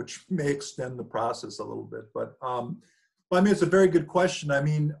question, which may extend the process a little bit. But I mean, it's a very good question. I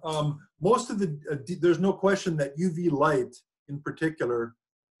mean, most of the, there's no question that UV light in particular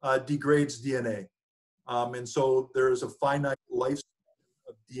degrades DNA. And so there is a finite lifespan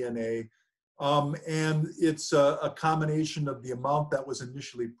of DNA. And it's a combination of the amount that was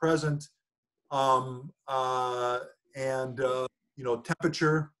initially present you know,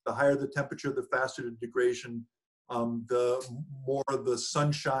 temperature. The higher the temperature, the faster the degradation. The more the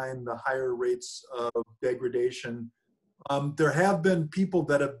sunshine, the higher rates of degradation. There have been people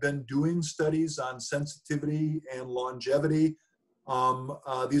that have been doing studies on sensitivity and longevity.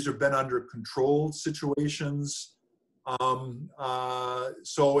 These have been under controlled situations.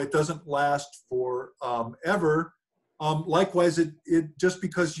 So it doesn't last for ever. Likewise, it just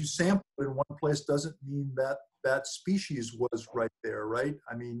because you sample in one place doesn't mean that that species was right there, right?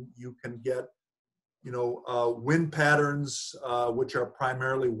 I mean, you can get, you know, wind patterns which are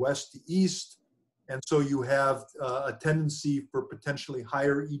primarily west to east, and so you have a tendency for potentially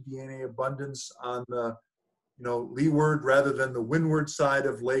higher eDNA abundance on the, you know, leeward rather than the windward side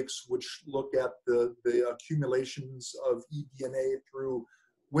of lakes, which look at the accumulations of eDNA through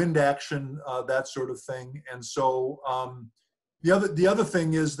wind action, that sort of thing. And so the other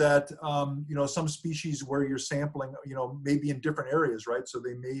thing is that you know, some species where you're sampling, you know, maybe in different areas, right? So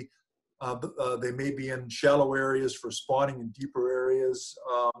they may be in shallow areas for spawning in deeper areas,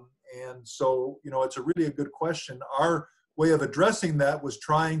 and so, you know, it's really a good question. Our way of addressing that was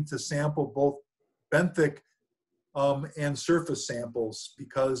trying to sample both benthic and surface samples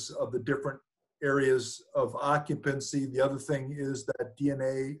because of the different areas of occupancy. The other thing is that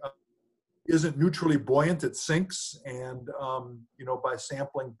DNA isn't neutrally buoyant, it sinks, and you know, by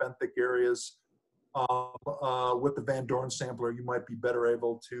sampling benthic areas, with the Van Dorn sampler, you might be better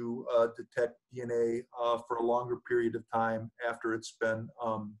able to detect DNA for a longer period of time after it's been.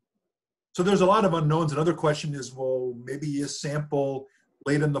 So there's a lot of unknowns. Another question is, well, maybe you sample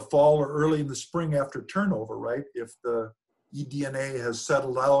late in the fall or early in the spring after turnover, right? If the eDNA has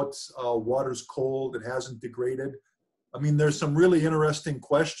settled out, water's cold, it hasn't degraded. I mean, there's some really interesting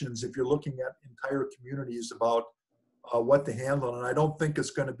questions if you're looking at entire communities about what to handle, and I don't think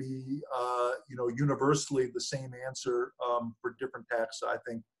it's going to be, universally the same answer for different taxa. I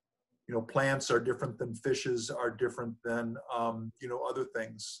think, plants are different than fishes, are different than, other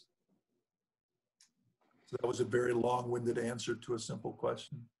things. So that was a very long-winded answer to a simple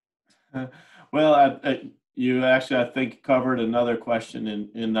question. Well, you actually, I think, covered another question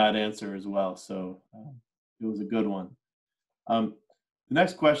in that answer as well. So it was a good one. The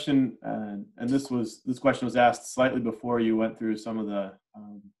next question, and this question was asked slightly before you went through some of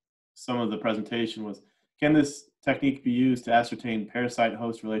the presentation, was, can this technique be used to ascertain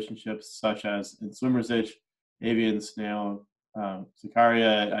parasite-host relationships such as in swimmer's itch, avian snail,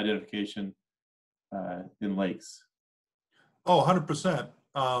 Cercaria identification in lakes? Oh, 100%.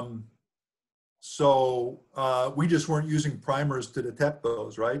 So we just weren't using primers to detect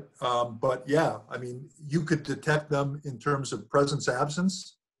those, right? But yeah, I mean, you could detect them in terms of presence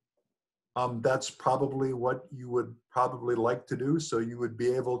absence. That's probably what you would probably like to do. So you would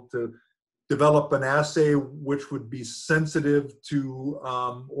be able to develop an assay which would be sensitive to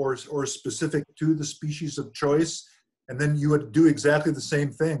or specific to the species of choice. And then you would do exactly the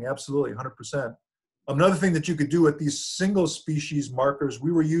same thing. Absolutely, 100%. Another thing that you could do with these single species markers,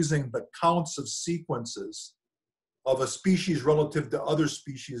 we were using the counts of sequences of a species relative to other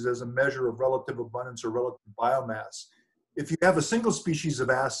species as a measure of relative abundance or relative biomass. If you have a single species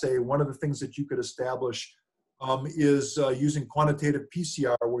of assay, one of the things that you could establish is using quantitative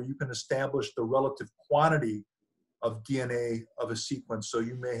PCR, where you can establish the relative quantity of DNA of a sequence. So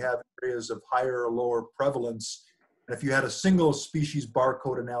you may have areas of higher or lower prevalence. And if you had a single species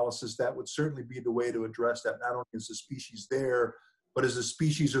barcode analysis, that would certainly be the way to address that. Not only is the species there, but is the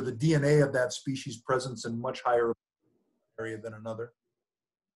species or the DNA of that species presence in much higher area than another.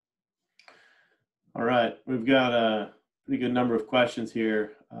 All right, we've got a pretty good number of questions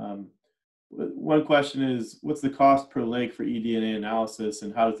here. One question is, what's the cost per lake for eDNA analysis,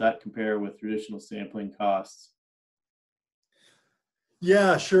 and how does that compare with traditional sampling costs?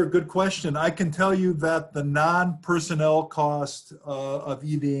 Yeah, sure. Good question. I can tell you that the non-personnel cost of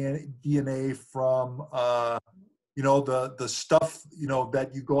eDNA from, the stuff, that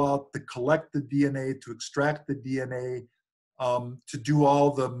you go out to collect the DNA, to extract the DNA, to do all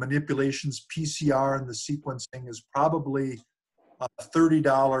the manipulations, PCR and the sequencing, is probably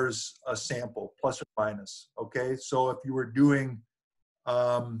 $30 a sample, plus or minus. Okay, so if you were doing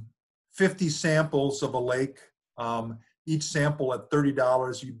 50 samples of a lake, each sample at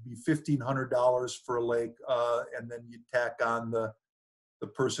 $30, you'd be $1,500 for a lake, and then you'd tack on the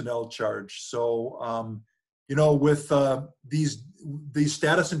personnel charge. So, with these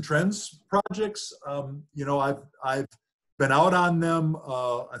status and trends projects, I've been out on them,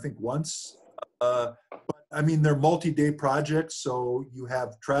 I think once. But I mean, they're multi-day projects, so you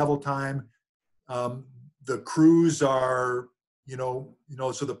have travel time. The crews are,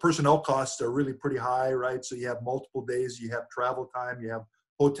 so the personnel costs are really pretty high, right? So you have multiple days, you have travel time, you have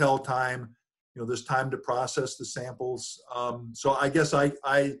hotel time, there's time to process the samples. So I guess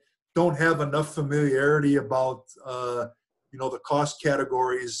I don't have enough familiarity about, the cost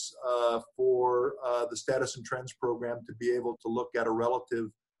categories for the status and trends program to be able to look at a relative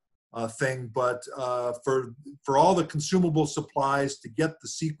thing. But for all the consumable supplies to get the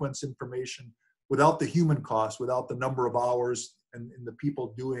sequence information without the human cost, without the number of hours and the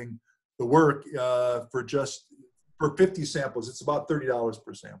people doing the work, for 50 samples, it's about $30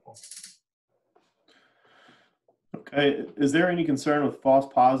 per sample. Okay, is there any concern with false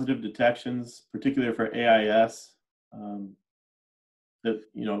positive detections, particularly for AIS, that,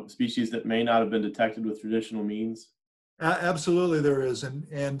 species that may not have been detected with traditional means? Absolutely there is.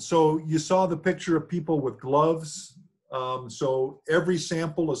 And so you saw the picture of people with gloves. So every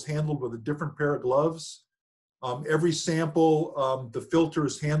sample is handled with a different pair of gloves. Every sample, the filter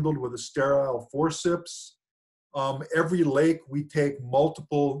is handled with a sterile forceps. Every lake, we take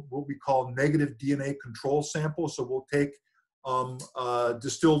multiple, what we call negative DNA control samples. So we'll take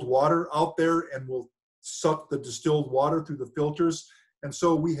distilled water out there and we'll suck the distilled water through the filters. And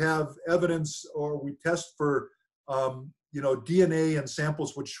so we have evidence, or we test for DNA in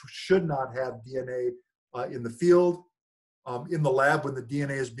samples which should not have DNA in the field, in the lab when the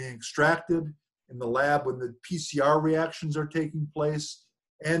DNA is being extracted, in the lab when the PCR reactions are taking place,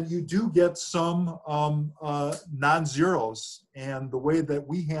 And you do get some non-zeros. And the way that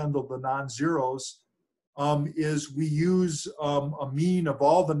we handle the non-zeros is we use a mean of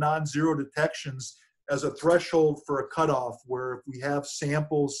all the non-zero detections as a threshold for a cutoff, where if we have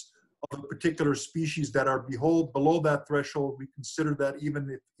samples of a particular species that are below that threshold, we consider that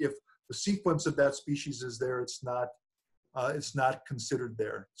even if the sequence of that species is there, it's not considered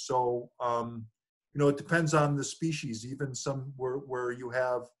there. So, you know, it depends on the species. Even some where you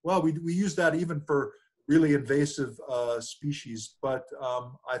have, well, we use that even for really invasive species. But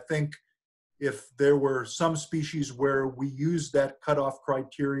I think if there were some species where we use that cutoff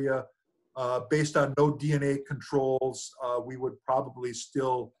criteria based on no DNA controls, we would probably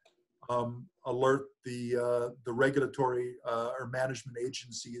still alert the regulatory or management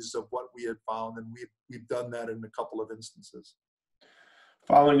agencies of what we had found, and we've done that in a couple of instances.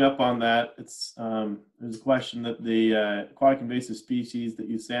 Following up on that, there's a question that the aquatic invasive species that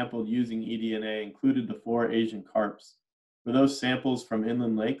you sampled using eDNA included the 4 Asian carps. Were those samples from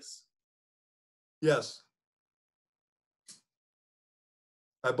inland lakes? Yes.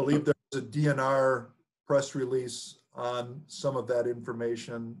 I believe there was a DNR press release on some of that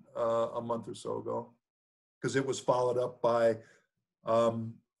information a month or so ago, because it was followed up by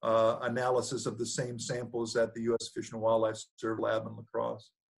analysis of the same samples at the U.S. Fish and Wildlife Service lab in La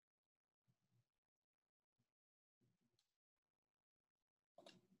Crosse.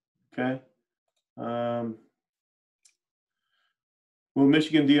 Okay. Will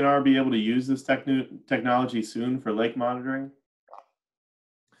Michigan DNR be able to use this technology soon for lake monitoring?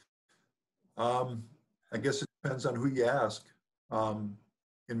 I guess it depends on who you ask.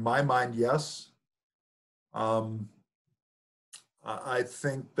 In my mind, yes. I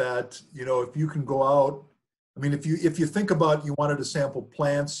think that, you know, if you can go out, I mean, if you think about, you wanted to sample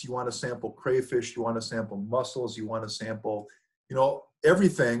plants, you want to sample crayfish, you want to sample mussels, you want to sample, you know,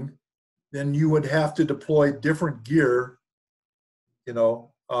 everything, then you would have to deploy different gear, you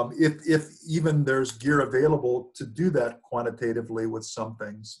know, if even there's gear available to do that quantitatively with some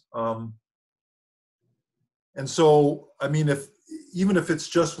things. And so, I mean, even if it's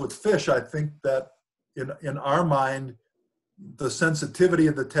just with fish, I think that in our mind, the sensitivity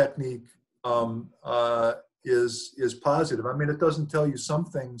of the technique is positive. I mean, it doesn't tell you some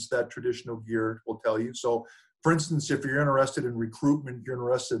things that traditional gear will tell you. So, for instance, if you're interested in recruitment, you're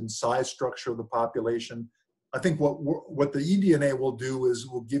interested in size structure of the population, I think what the eDNA will do is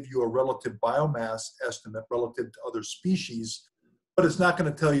will give you a relative biomass estimate relative to other species, but it's not going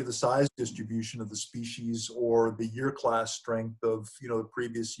to tell you the size distribution of the species or the year class strength of, you know, the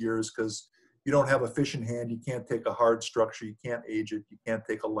previous years, because you don't have a fish in hand, you can't take a hard structure, you can't age it, you can't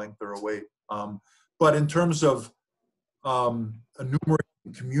take a length or a weight. But in terms of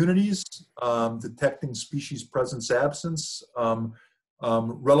enumerating communities, detecting species presence absence,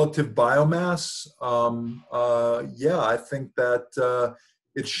 relative biomass, yeah, I think that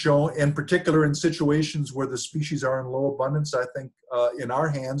it's shown, in particular in situations where the species are in low abundance, I think in our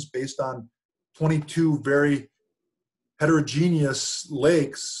hands, based on 22 very heterogeneous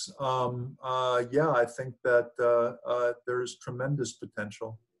lakes, yeah, I think that there's tremendous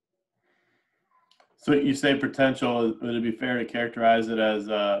potential. So you say potential, would it be fair to characterize it as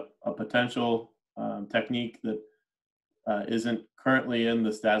a potential technique that isn't currently in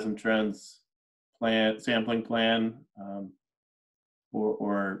the STASM Trends sampling plan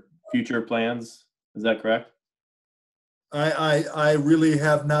or future plans? Is that correct? I really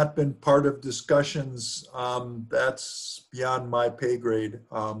have not been part of discussions. That's beyond my pay grade.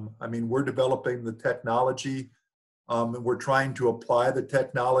 I mean, we're developing the technology, and we're trying to apply the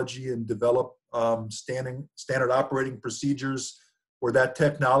technology and develop standard operating procedures where that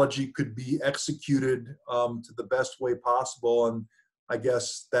technology could be executed to the best way possible. And I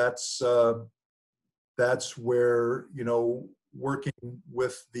guess that's where, you know, working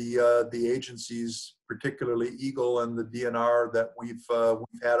with the agencies, particularly Eagle and the DNR, that we've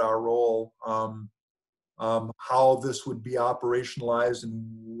had our role. How this would be operationalized and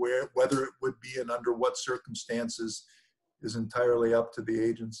whether it would be and under what circumstances is entirely up to the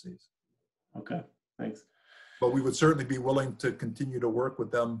agencies. Okay, thanks. But we would certainly be willing to continue to work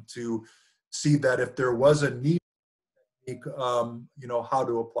with them to see that if there was a need, you know, how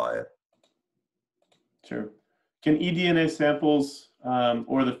to apply it. Sure. Can eDNA samples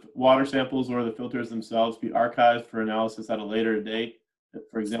or the water samples or the filters themselves be archived for analysis at a later date,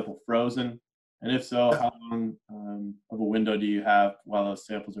 for example, frozen? And if so, how long of a window do you have while those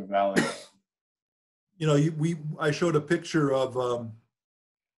samples are valid? You know, I showed a picture of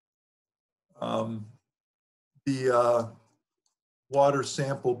the water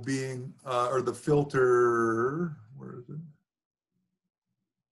sample being, or the filter, where is it?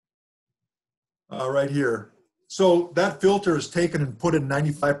 right here. So that filter is taken and put in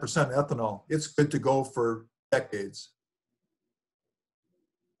 95% ethanol. It's good to go for decades.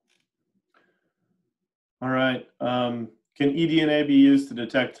 All right. Can eDNA be used to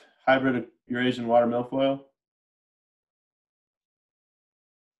detect hybrid Eurasian water milfoil?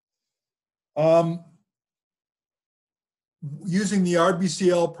 Using the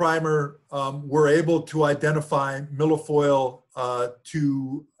rbcL primer, we're able to identify milfoil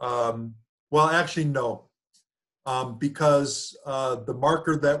well, actually, no. Because the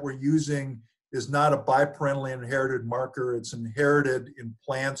marker that we're using is not a biparentally inherited marker. It's inherited in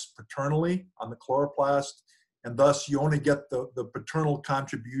plants paternally on the chloroplast, and thus you only get the paternal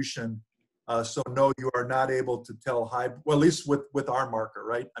contribution. So no, you are not able to tell well, at least with our marker,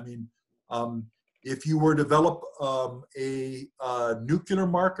 right? I mean, if you were to develop a nuclear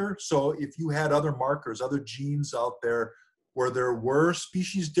marker, so if you had other markers, other genes out there where there were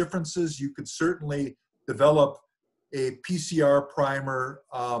species differences, you could certainly develop a PCR primer,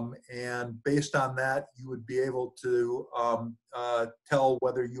 and based on that, you would be able to tell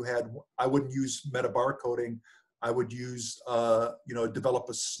whether you had, I wouldn't use metabarcoding, I would use, develop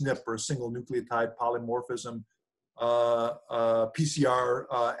a SNP or a single nucleotide polymorphism PCR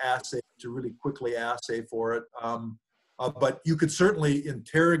assay to really quickly assay for it. But you could certainly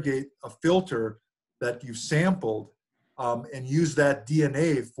interrogate a filter that you sampled and use that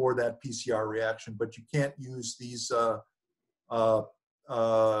DNA for that PCR reaction, but you can't use these,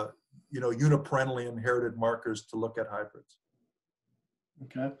 uniparentally inherited markers to look at hybrids.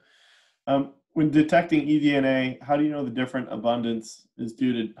 Okay. When detecting eDNA, how do you know the different abundance is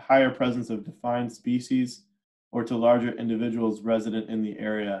due to higher presence of defined species or to larger individuals resident in the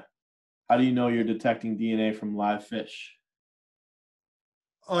area? How do you know you're detecting DNA from live fish?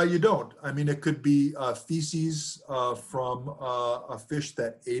 You don't. I mean, it could be feces from a fish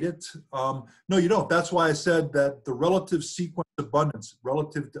that ate it. No, you don't. That's why I said that the relative sequence abundance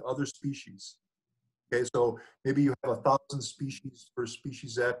relative to other species. Okay, so maybe you have 1,000 species for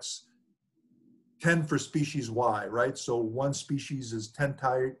species X, 10 for species Y, right? So one species is 10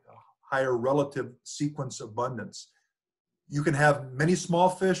 times higher relative sequence abundance. You can have many small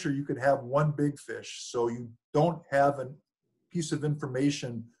fish or you could have one big fish. So you don't have a piece of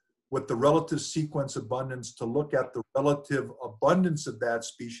information with the relative sequence abundance to look at the relative abundance of that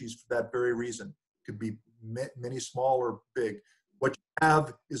species for that very reason. It could be many small or big. What you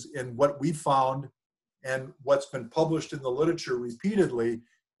have is, in what we found and what's been published in the literature repeatedly,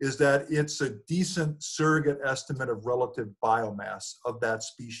 is that it's a decent surrogate estimate of relative biomass of that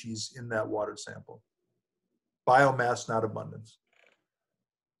species in that water sample. Biomass, not abundance.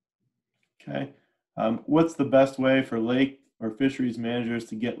 Okay. What's the best way for lake or fisheries managers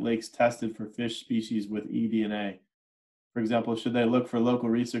to get lakes tested for fish species with eDNA? For example, should they look for local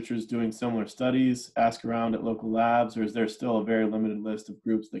researchers doing similar studies, ask around at local labs, or is there still a very limited list of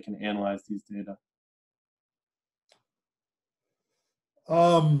groups that can analyze these data?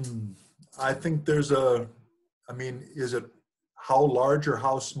 I think there's is it how large or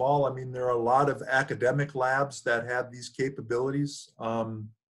how small? I mean, there are a lot of academic labs that have these capabilities.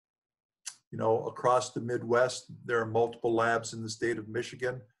 Across the Midwest, there are multiple labs in the state of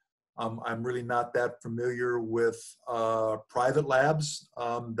Michigan. I'm really not that familiar with private labs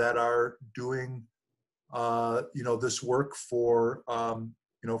that are doing, this work for,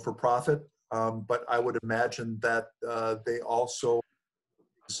 for profit. But I would imagine that they also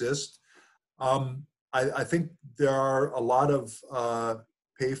exist. I think there are a lot of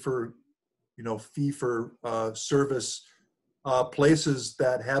pay for, fee for service places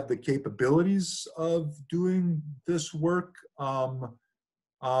that have the capabilities of doing this work.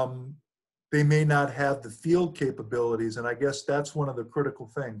 They may not have the field capabilities, and I guess that's one of the critical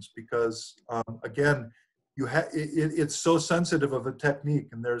things, because again, it's so sensitive of a technique,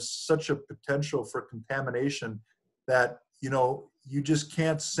 and there's such a potential for contamination that you just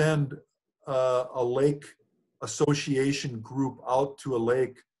can't send a lake association group out to a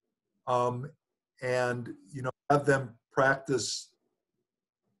lake and have them practice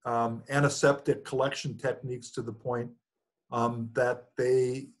antiseptic collection techniques to the point that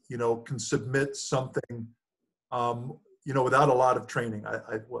they can submit something without a lot of training.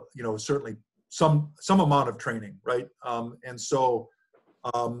 Certainly some amount of training, right? And so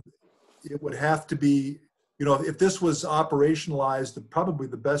it would have to be, if this was operationalized, probably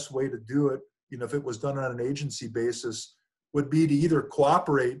the best way to do it, if it was done on an agency basis, would be to either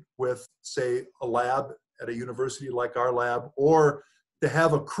cooperate with, say, a lab at a university like our lab, or to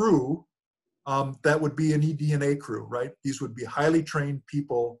have a crew that would be an eDNA crew, right? These would be highly trained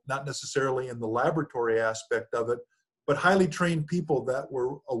people, not necessarily in the laboratory aspect of it, but highly trained people that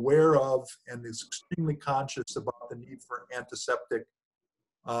were aware of and is extremely conscious about the need for antiseptic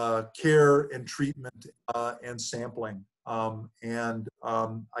care and treatment and sampling. I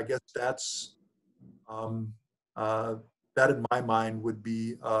guess that's, that in my mind would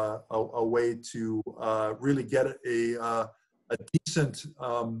be a way to really get a decent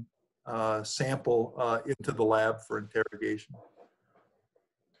sample into the lab for interrogation.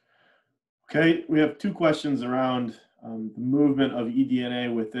 Okay, we have two questions around the movement of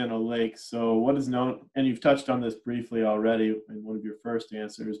eDNA within a lake. So what is known, and you've touched on this briefly already in one of your first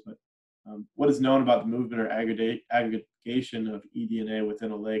answers, but what is known about the movement or aggregation of eDNA within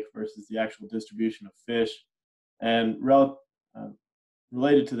a lake versus the actual distribution of fish? And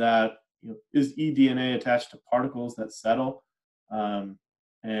related to that, is eDNA attached to particles that settle?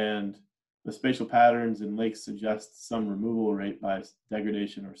 And the spatial patterns in lakes suggest some removal rate by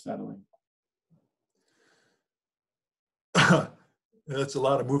degradation or settling. That's a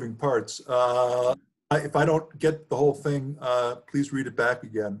lot of moving parts. If I don't get the whole thing, please read it back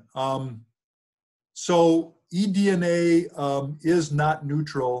again. So eDNA is not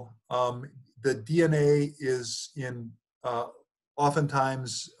neutral. The DNA is in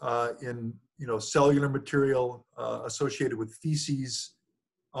oftentimes in cellular material associated with feces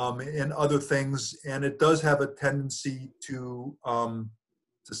and other things, and it does have a tendency to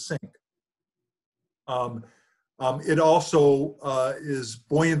sink. It also is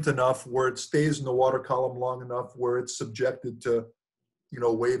buoyant enough where it stays in the water column long enough where it's subjected to,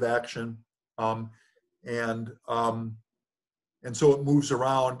 wave action, and so it moves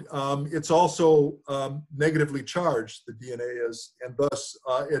around. It's also negatively charged, the DNA is, and thus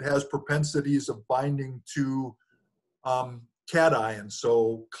it has propensities of binding to cations,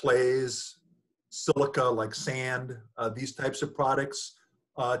 so clays, silica like sand, these types of products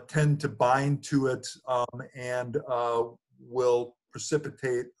tend to bind to it and will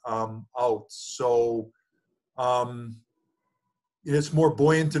precipitate out. So it's more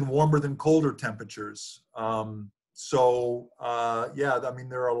buoyant and warmer than colder temperatures. Yeah, I mean,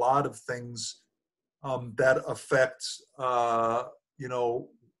 there are a lot of things that affect,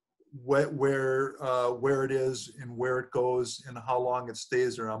 where it is and where it goes and how long it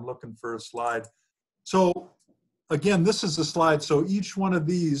stays there. I'm looking for a slide. So again, this is a slide. So each one of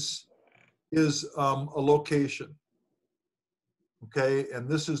these is a location, okay? And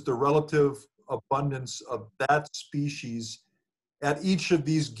this is the relative abundance of that species at each of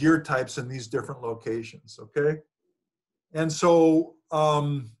these gear types in these different locations, okay? And so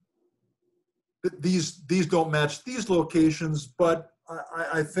these don't match these locations, but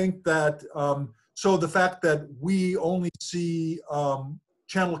I think that, so the fact that we only see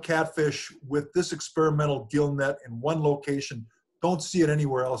channel catfish with this experimental gill net in one location, don't see it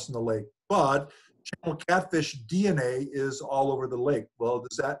anywhere else in the lake. But channel catfish DNA is all over the lake. Well,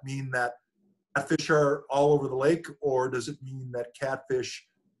 does that mean that catfish are all over the lake, or does it mean that catfish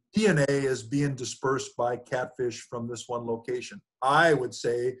DNA is being dispersed by catfish from this one location? I would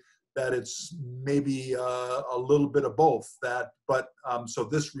say that it's maybe a little bit of both. So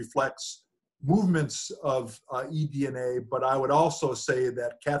this reflects movements of eDNA, but I would also say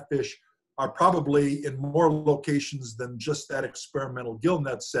that catfish are probably in more locations than just that experimental gill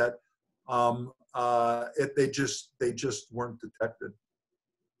net set. They just weren't detected.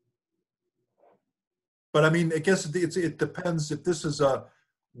 But I mean, I guess it depends if this is a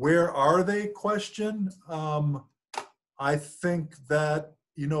where are they question. I think that,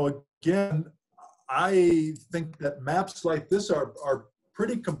 again, I think that maps like this are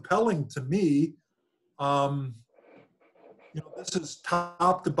pretty compelling to me. This is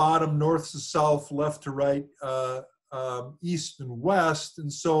top to bottom, north to south, left to right, east and west.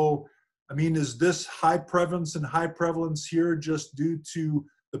 And so, I mean, is this high prevalence and high prevalence here just due to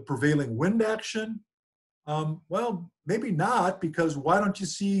the prevailing wind action? Well, maybe not, because why don't you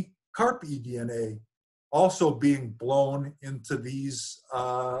see carp eDNA also being blown into these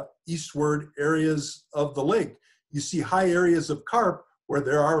eastward areas of the lake? You see high areas of carp where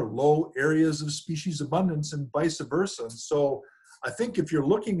there are low areas of species abundance and vice versa. And so I think if you're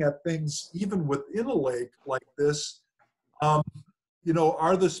looking at things even within a lake like this, are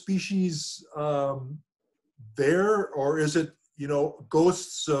the species there, or is it,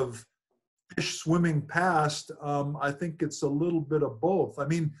 ghosts of fish swimming past? I think it's a little bit of both. I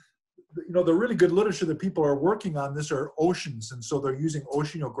mean, the really good literature that people are working on this are oceans, and so they're using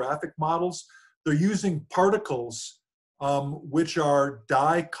oceanographic models. They're using particles which are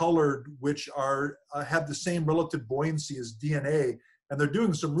dye-colored, which are have the same relative buoyancy as DNA, And they're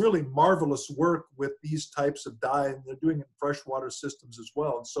doing some really marvelous work with these types of dye, and they're doing it in freshwater systems as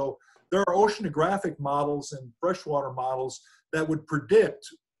well. And so there are oceanographic models and freshwater models that would predict,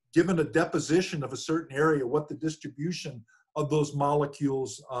 given a deposition of a certain area, what the distribution of those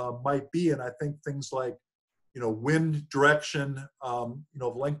molecules might be. And I think things like, wind direction, the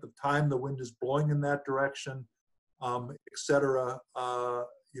length of time the wind is blowing in that direction, et cetera, are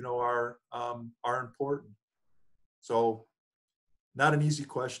important. So not an easy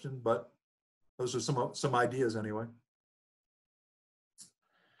question, but those are some ideas anyway.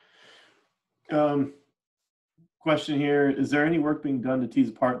 Question here, is there any work being done to tease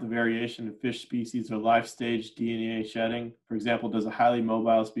apart the variation in fish species or life stage DNA shedding? For example, does a highly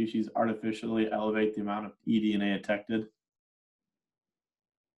mobile species artificially elevate the amount of eDNA detected?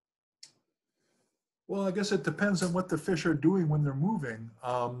 Well, I guess it depends on what the fish are doing when they're moving.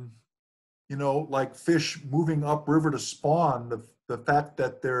 Like fish moving upriver to spawn, the fact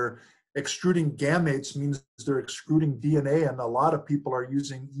that they're extruding gametes means they're extruding DNA, and a lot of people are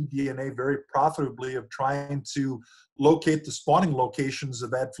using eDNA very profitably of trying to locate the spawning locations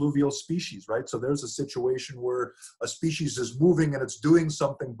of adfluvial species, right? So there's a situation where a species is moving and it's doing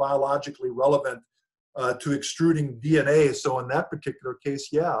something biologically relevant to extruding DNA. So in that particular case,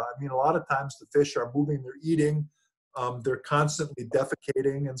 yeah, I mean, a lot of times the fish are moving, they're eating, they're constantly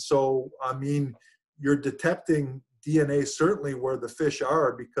defecating. And so, I mean, you're detecting DNA certainly where the fish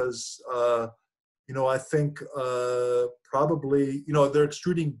are because, I think probably, they're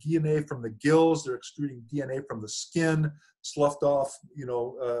extruding DNA from the gills, they're extruding DNA from the skin, sloughed off,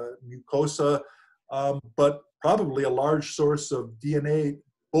 mucosa, but probably a large source of DNA,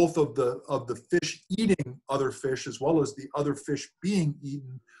 both of the fish eating other fish as well as the other fish being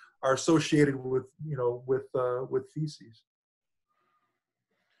eaten, are associated with feces.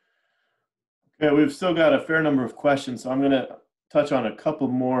 Okay, we've still got a fair number of questions, so I'm going to touch on a couple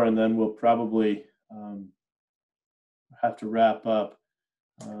more, and then we'll probably have to wrap up.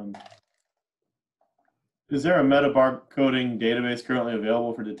 Is there a metabarcoding database currently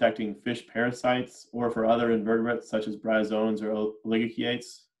available for detecting fish parasites or for other invertebrates such as bryozoans or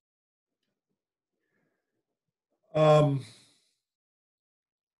oligochaetes?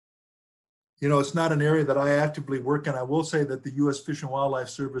 It's not an area that I actively work in. I will say that the U.S. Fish and Wildlife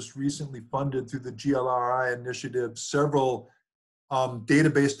Service recently funded through the GLRI initiative several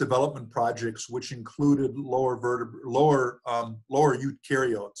database development projects, which included lower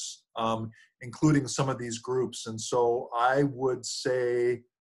eukaryotes, including some of these groups. And so I would say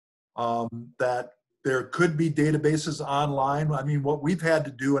that there could be databases online. I mean, what we've had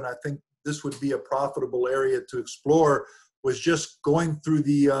to do, and I think this would be a profitable area to explore, was just going through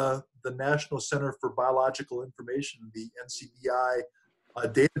the National Center for Biological Information, the NCBI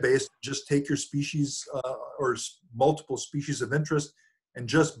database. Just take your species or multiple species of interest and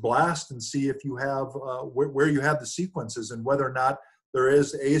just blast and see if you have where you have the sequences and whether or not there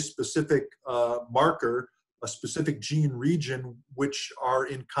is a specific marker, a specific gene region, which are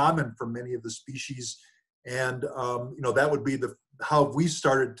in common for many of the species. And that would be how we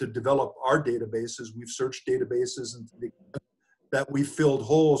started to develop our databases. We've searched databases, and to the extent that we filled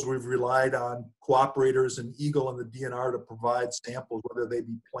holes, we've relied on cooperators and Eagle and the DNR to provide samples, whether they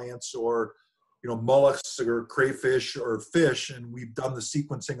be plants or mollusks or crayfish or fish, and we've done the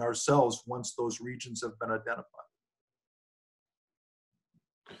sequencing ourselves once those regions have been identified.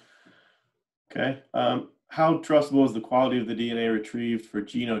 Okay. How trustable is the quality of the DNA retrieved for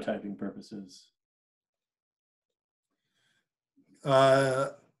genotyping purposes?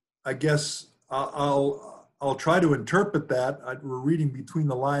 I guess I'll try to interpret that. We're reading between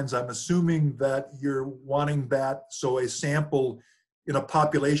the lines. I'm assuming that you're wanting that, so a sample in a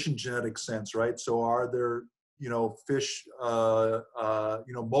population genetic sense, right? So are there, fish,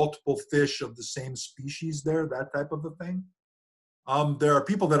 multiple fish of the same species there, that type of a thing? There are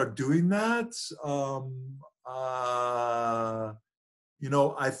people that are doing that.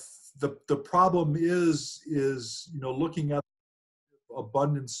 The problem is looking at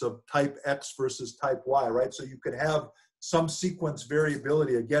abundance of type X versus type Y, right? So you could have some sequence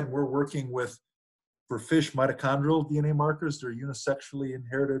variability. Again, we're working with, for fish, mitochondrial DNA markers. They're unisexually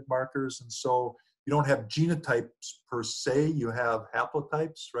inherited markers. And so you don't have genotypes per se, you have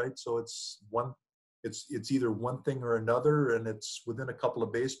haplotypes, right? So it's either one thing or another, and it's within a couple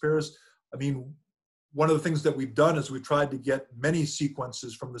of base pairs. I mean, one of the things that we've done is we've tried to get many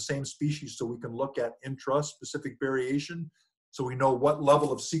sequences from the same species so we can look at intra-specific variation. So we know what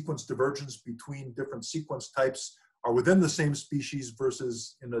level of sequence divergence between different sequence types are within the same species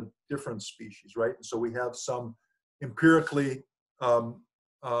versus in a different species, right? And so we have some empirically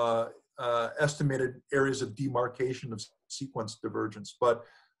estimated areas of demarcation of sequence divergence. But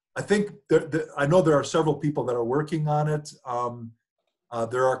I think I know there are several people that are working on it.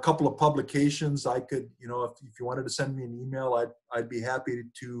 There are a couple of publications I could, if you wanted to send me an email, I'd be happy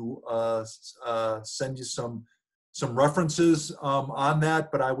to send you some references on that.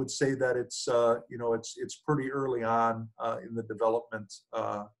 But I would say that it's it's pretty early on in the development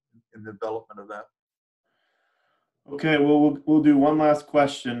of that. Okay, well, we'll do one last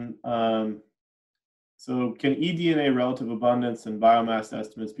question. So can eDNA relative abundance and biomass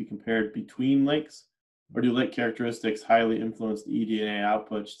estimates be compared between lakes? Or do lake characteristics highly influence the eDNA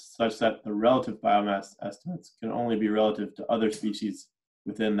output such that the relative biomass estimates can only be relative to other species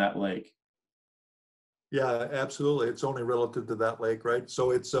within that lake? Yeah, absolutely. It's only relative to that lake, right?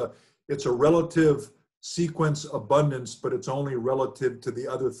 So it's a relative sequence abundance, but it's only relative to the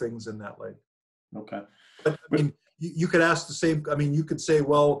other things in that lake. Okay. But I mean, you could ask the same. I mean, you could say,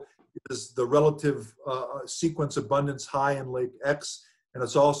 well, is the relative sequence abundance high in Lake X, and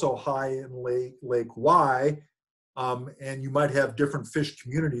it's also high in Lake Y, and you might have different fish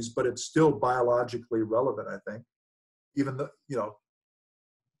communities, but it's still biologically relevant, I think, even though,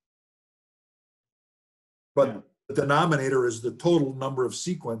 but yeah. The denominator is the total number of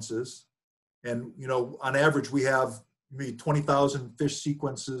sequences, and on average we have maybe 20,000 fish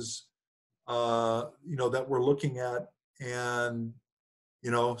sequences, that we're looking at, and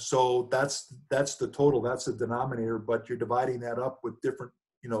so that's the total, that's the denominator, but you're dividing that up with different,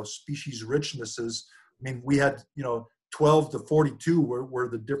 species richnesses. I mean, we had, 12 to 42 were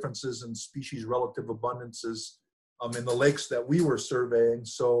the differences in species relative abundances in the lakes that we were surveying.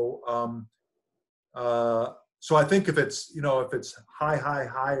 So, so I think if it's, if it's high, high,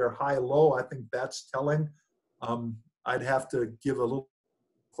 high or high, low, I think that's telling. I'd have to give a little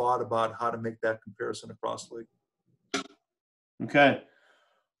thought about how to make that comparison across the lake. Okay.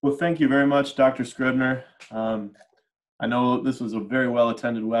 Well, thank you very much, Dr. Scribner. I know this was a very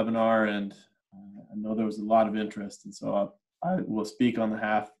well-attended webinar, and I know there was a lot of interest, and so I will speak on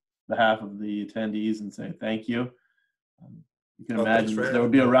behalf of the attendees and say thank you. You can imagine there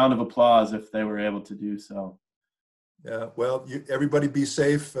would be a round of applause if they were able to do so. Yeah, well, everybody be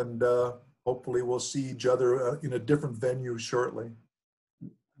safe, and hopefully we'll see each other in a different venue shortly.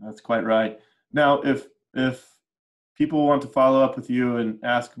 That's quite right. Now, if people want to follow up with you and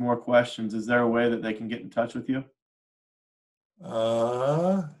ask more questions, is there a way that they can get in touch with you?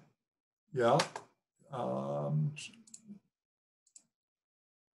 Yeah.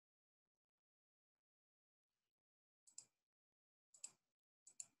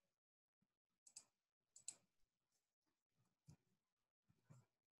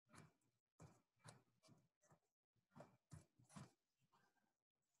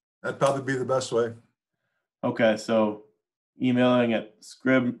 That'd probably be the best way. Okay, so emailing at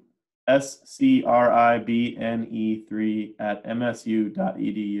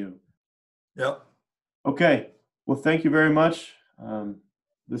scribne3@msu.edu. Yep. Okay, well, thank you very much.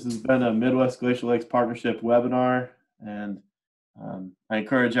 This has been a Midwest Glacial Lakes Partnership webinar, and I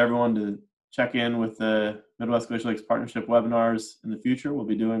encourage everyone to check in with the Midwest Glacial Lakes Partnership webinars in the future. We'll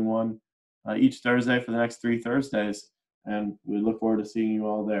be doing one each Thursday for the next 3 Thursdays, and we look forward to seeing you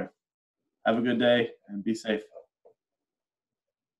all there. Have a good day and be safe.